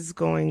is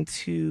going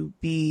to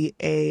be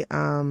a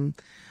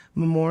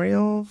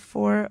memorial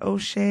for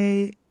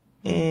O'Shea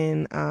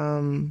in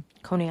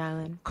Coney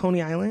Island.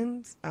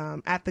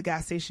 At the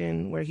gas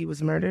station where he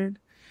was murdered.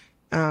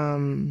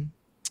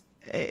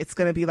 It's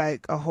going to be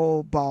like a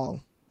whole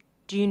ball.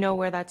 Do you know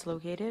where that's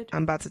located?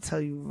 I'm about to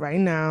tell you right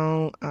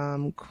now.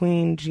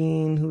 Queen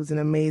Jean, who's an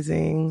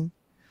amazing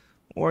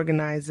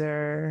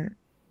organizer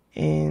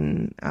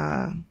in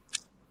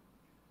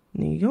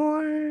New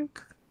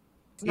York.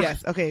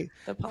 Yes, okay.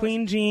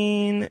 Queen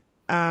Jean.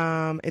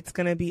 It's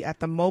going to be at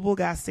the Mobile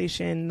gas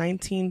station,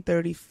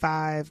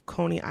 1935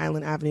 Coney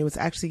Island Avenue. It's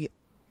actually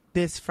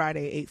this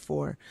Friday,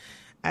 8/4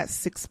 at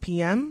 6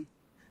 p.m.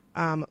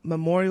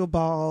 Memorial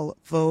Ball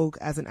Vogue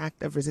as an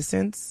act of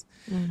resistance.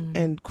 Mm-hmm.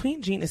 And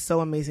Queen Jean is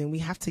so amazing. We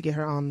have to get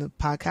her on the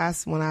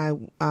podcast. When I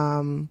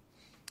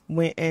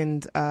went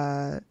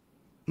and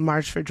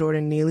marched for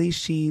Jordan Neely,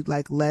 she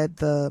like led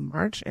the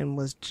march and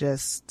was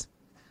just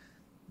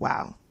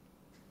wow,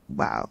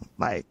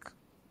 like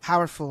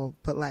powerful,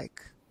 but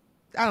like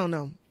I don't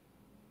know,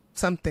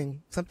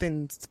 something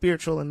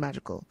spiritual and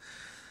magical.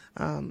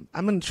 I'm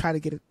gonna try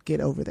to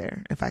get over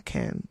there if I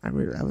can. I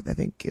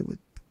think it would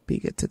be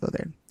good to go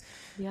there.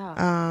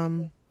 Yeah.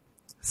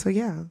 So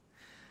yeah,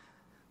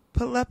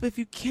 pull up if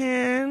you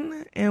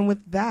can. And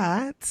with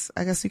that,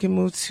 I guess we can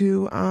move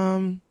to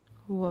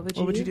What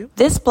would you do?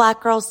 This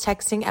Black Girls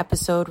Texting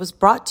episode was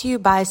brought to you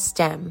by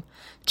STEM.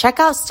 Check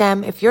out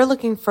STEM if you're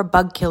looking for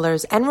bug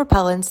killers and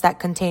repellents that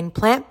contain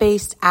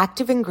plant-based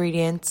active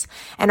ingredients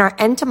and are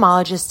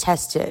entomologist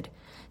tested.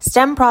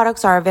 STEM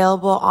products are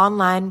available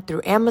online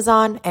through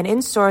Amazon and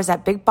in stores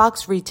at big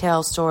box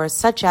retail stores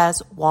such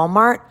as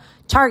Walmart,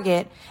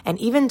 Target, and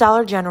even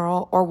Dollar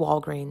General or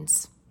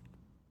Walgreens.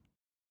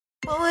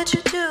 What would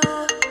you do?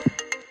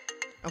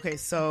 Okay,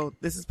 so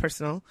this is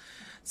personal.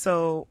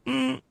 So,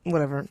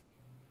 whatever.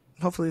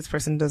 Hopefully this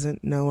person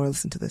doesn't know or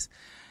listen to this.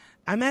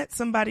 I met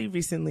somebody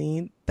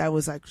recently that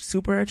was like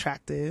super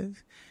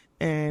attractive,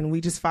 and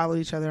we just followed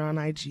each other on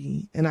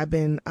IG, and I've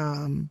been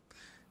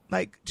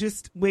like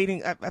just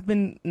waiting. I've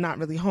been not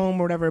really home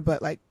or whatever,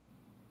 but like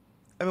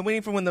I've been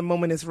waiting for when the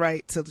moment is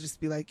right to just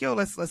be like, yo,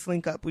 let's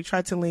link up. We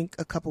tried to link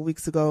a couple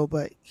weeks ago,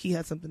 but he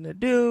had something to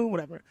do,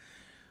 whatever. I'm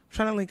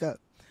trying to link up.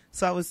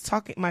 So I was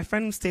talking, my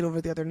friend stayed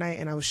over the other night,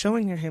 and I was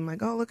showing her him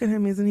like, oh, look at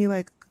him. Isn't he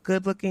like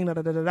good looking? Da,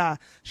 da, da, da, da.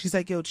 She's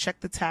like, yo,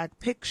 check the tag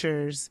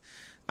pictures.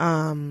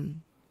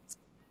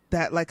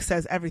 That like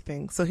says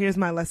everything. So here's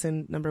my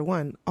lesson number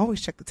 1.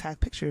 Always check the tag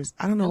pictures.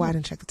 I don't know why I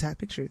didn't check the tag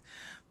pictures.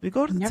 We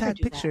go to the tag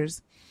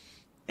pictures,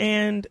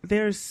 and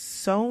there's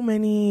so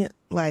many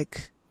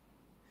like,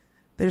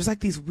 there's like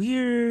these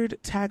weird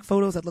tag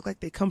photos that look like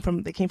they came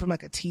from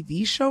like a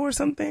TV show or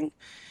something.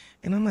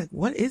 And I'm like,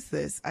 what is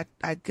this?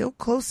 I go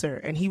closer,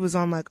 and he was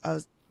on like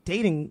a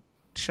dating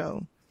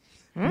show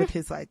with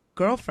his like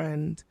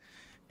girlfriend.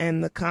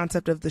 And the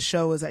concept of the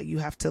show is that you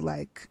have to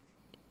like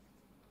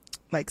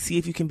see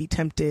if you can be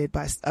tempted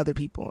by other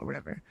people or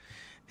whatever.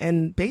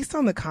 And based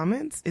on the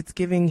comments, it's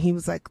giving, he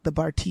was like the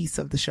Bartiz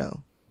of the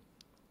show.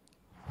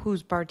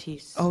 Who's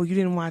Bartiz? Oh, you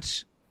didn't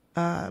watch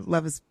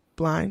Love is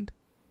Blind?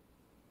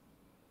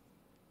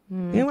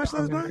 You didn't watch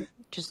Love is Blind?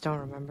 Just don't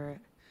remember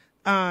it.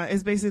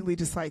 It's basically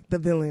just like the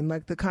villain,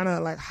 like the kind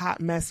of like hot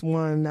mess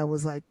one that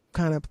was like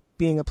kind of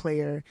being a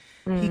player.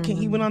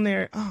 He went on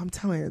there. Oh, I'm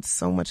telling you, it's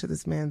so much of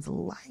this man's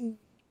life.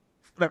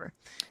 Whatever.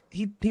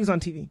 He was on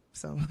TV.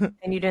 So.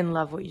 And you didn't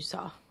love what you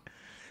saw.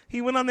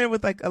 He went on there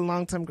with like a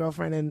long-term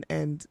girlfriend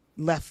and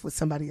left with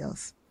somebody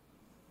else.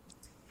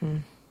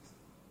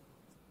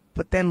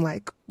 But then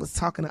like was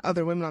talking to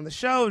other women on the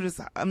show, just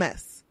a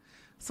mess.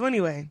 So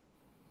anyway,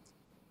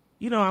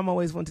 you know, I'm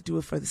always one to do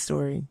it for the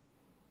story.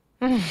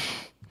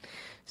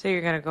 So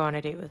you're going to go on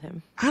a date with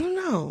him? I don't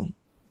know.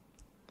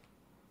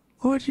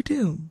 What would you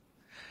do?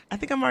 I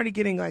think I'm already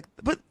getting like,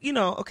 but you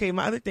know, okay,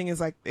 my other thing is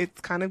like,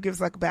 it kind of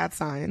gives like bad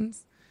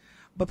signs,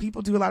 but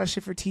people do a lot of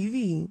shit for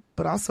TV,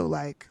 but also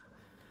like,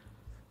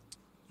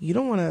 you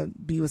don't want to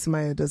be with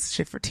somebody that does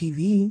shit for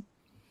TV.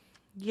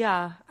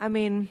 Yeah. I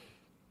mean,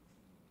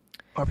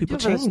 or people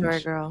change.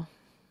 Story, girl.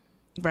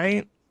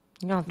 Right?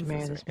 You don't have to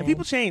marry this man. And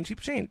people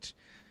change.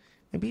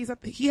 Maybe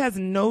he has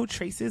no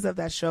traces of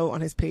that show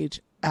on his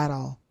page at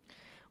all.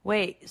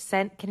 Wait,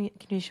 can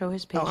you show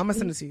his page? Oh, I'm gonna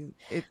send it to you.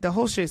 The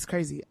whole shit is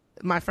crazy.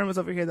 My friend was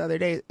over here the other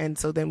day, and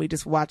so then we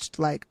just watched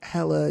like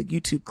hella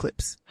YouTube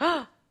clips.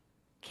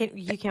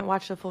 You can't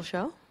watch the full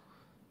show?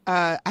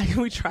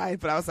 We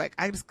tried, but I was like,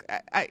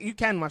 you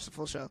can watch the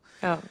full show.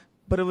 Oh,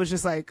 but it was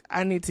just like,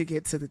 I need to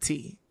get to the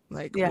tea.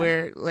 Like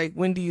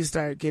when do you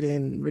start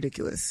getting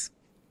ridiculous?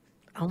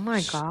 Oh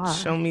my God.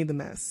 Show me the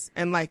mess.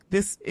 And like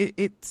this,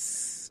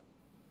 it's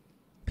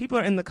people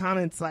are in the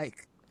comments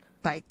like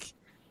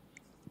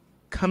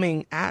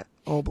coming at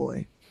oh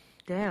boy.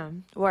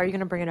 Damn. Well, are you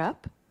gonna bring it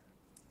up?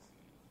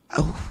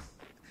 Oh,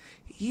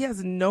 he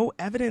has no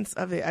evidence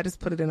of it. I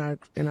just put it in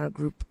our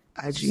group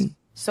IG.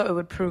 So it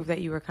would prove that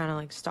you were kind of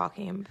like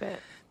stalking him a bit.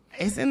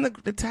 It's in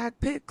the tag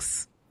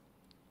pics.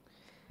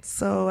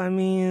 So I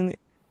mean,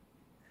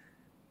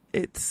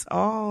 it's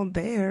all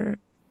there.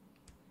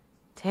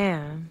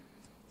 Damn.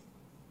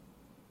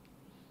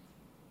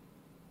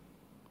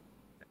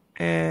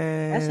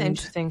 And that's an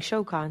interesting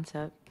show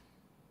concept.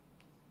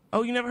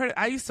 Oh, you never heard?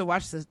 I used to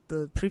watch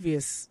the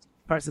previous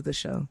parts of the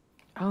show.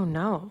 Oh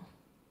no.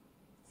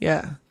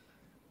 Yeah.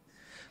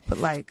 But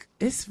like,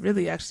 it's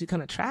really actually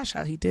kind of trash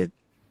how he did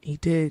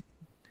his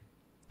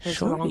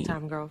Shorty.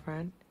 long-time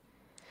girlfriend.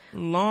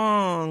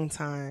 Long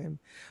time.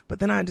 But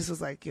then I just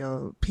was like,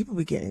 yo, people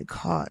be getting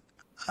caught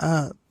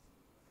up.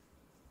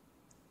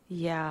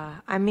 Yeah.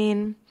 I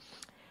mean,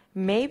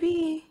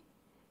 maybe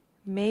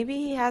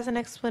he has an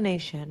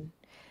explanation.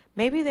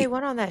 Maybe they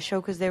went on that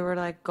show because they were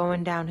like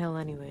going downhill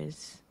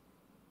anyways.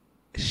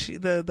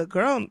 the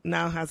girl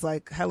now has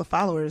like hella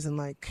followers, and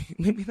like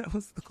maybe that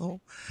was the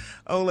goal.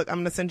 Oh, look, I'm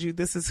gonna send you.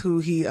 This is who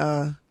he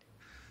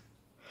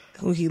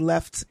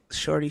left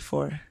Shorty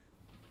for.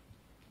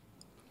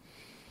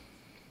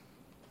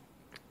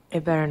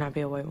 It better not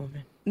be a white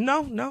woman.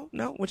 No,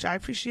 which I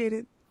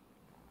appreciated.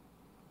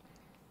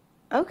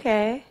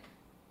 Okay.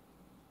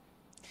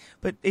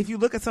 But if you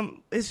look at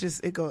some, it's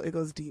just it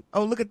goes deep.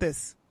 Oh, look at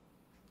this.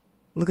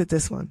 Look at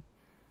this one.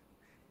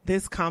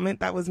 This comment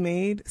that was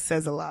made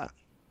says a lot.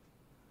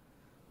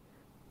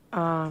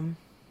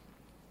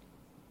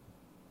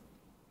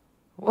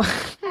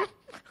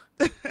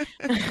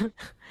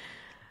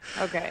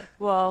 Okay.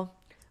 Well,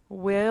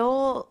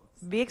 we'll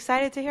be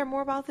excited to hear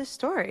more about this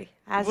story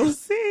as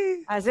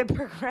it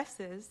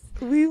progresses.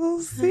 We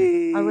will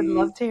see. I would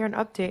love to hear an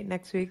update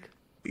next week.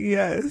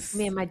 Yes.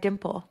 Me and my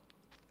dimple.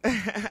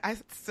 I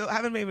still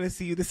haven't been able to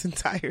see you this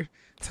entire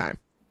time.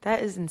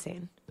 That is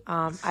insane.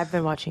 I've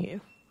been watching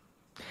you.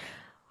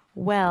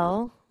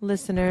 Well,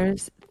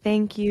 listeners,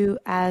 thank you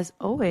as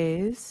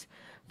always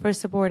for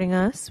supporting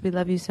us. We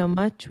love you so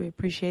much. We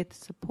appreciate the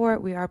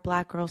support. We are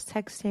Black Girls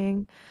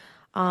Texting.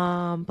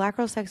 Black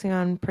Girls Texting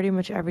on pretty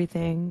much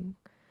everything.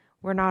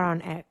 We're not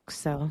on X,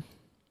 so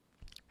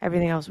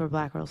everything else we're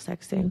Black Girls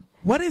Texting.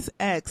 What is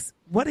X?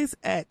 What is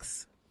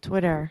X?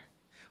 Twitter.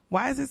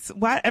 Why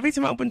every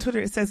time I open Twitter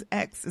it says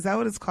X? Is that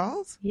what it's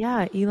called?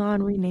 Yeah,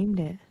 Elon renamed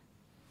it.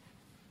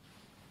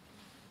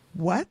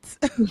 What?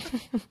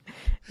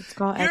 It's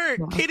called You're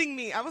X. kidding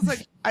me. I was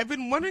like, I've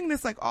been wondering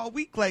this like all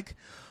week. Like,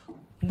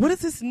 what is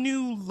this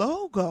new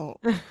logo?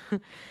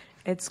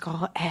 It's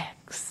called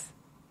X.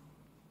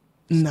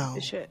 No.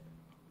 Shit.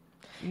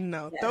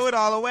 No. Yes. Throw it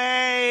all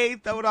away.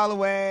 Throw it all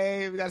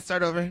away. We got to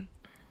start over.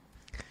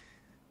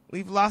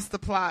 We've lost the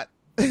plot.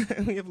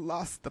 We have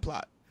lost the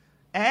plot.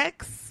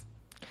 X?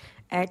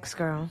 X,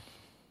 girl.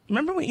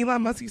 Remember when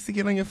Elon Musk used to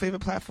get on your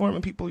favorite platform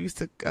and people used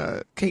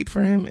to cape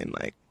for him and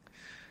like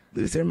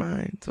lose their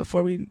minds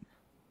before we...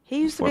 He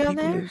used to be on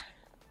there?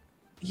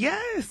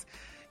 Yes.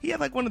 He had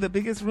like one of the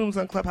biggest rooms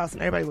on Clubhouse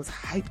and everybody was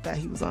hyped that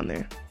he was on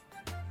there.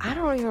 I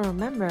don't even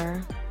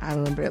remember. I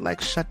remember it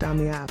like shut down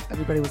the app.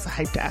 Everybody was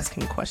hyped to ask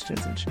him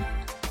questions and shit.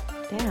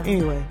 Damn.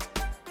 Anyway.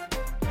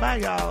 Bye,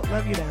 y'all.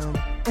 Love you down.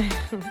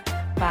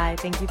 Bye.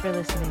 Thank you for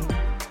listening.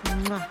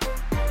 Mwah.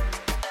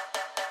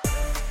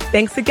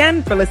 Thanks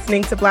again for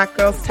listening to Black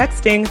Girls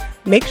Texting.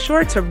 Make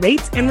sure to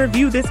rate and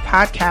review this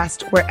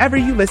podcast wherever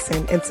you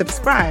listen and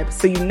subscribe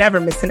so you never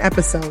miss an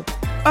episode.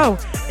 Oh,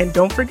 and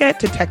don't forget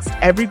to text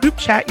every group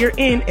chat you're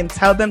in and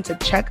tell them to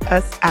check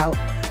us out.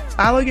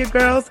 Follow your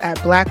girls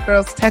at Black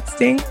Girls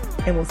Texting,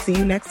 and we'll see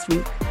you next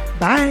week.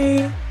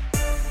 Bye.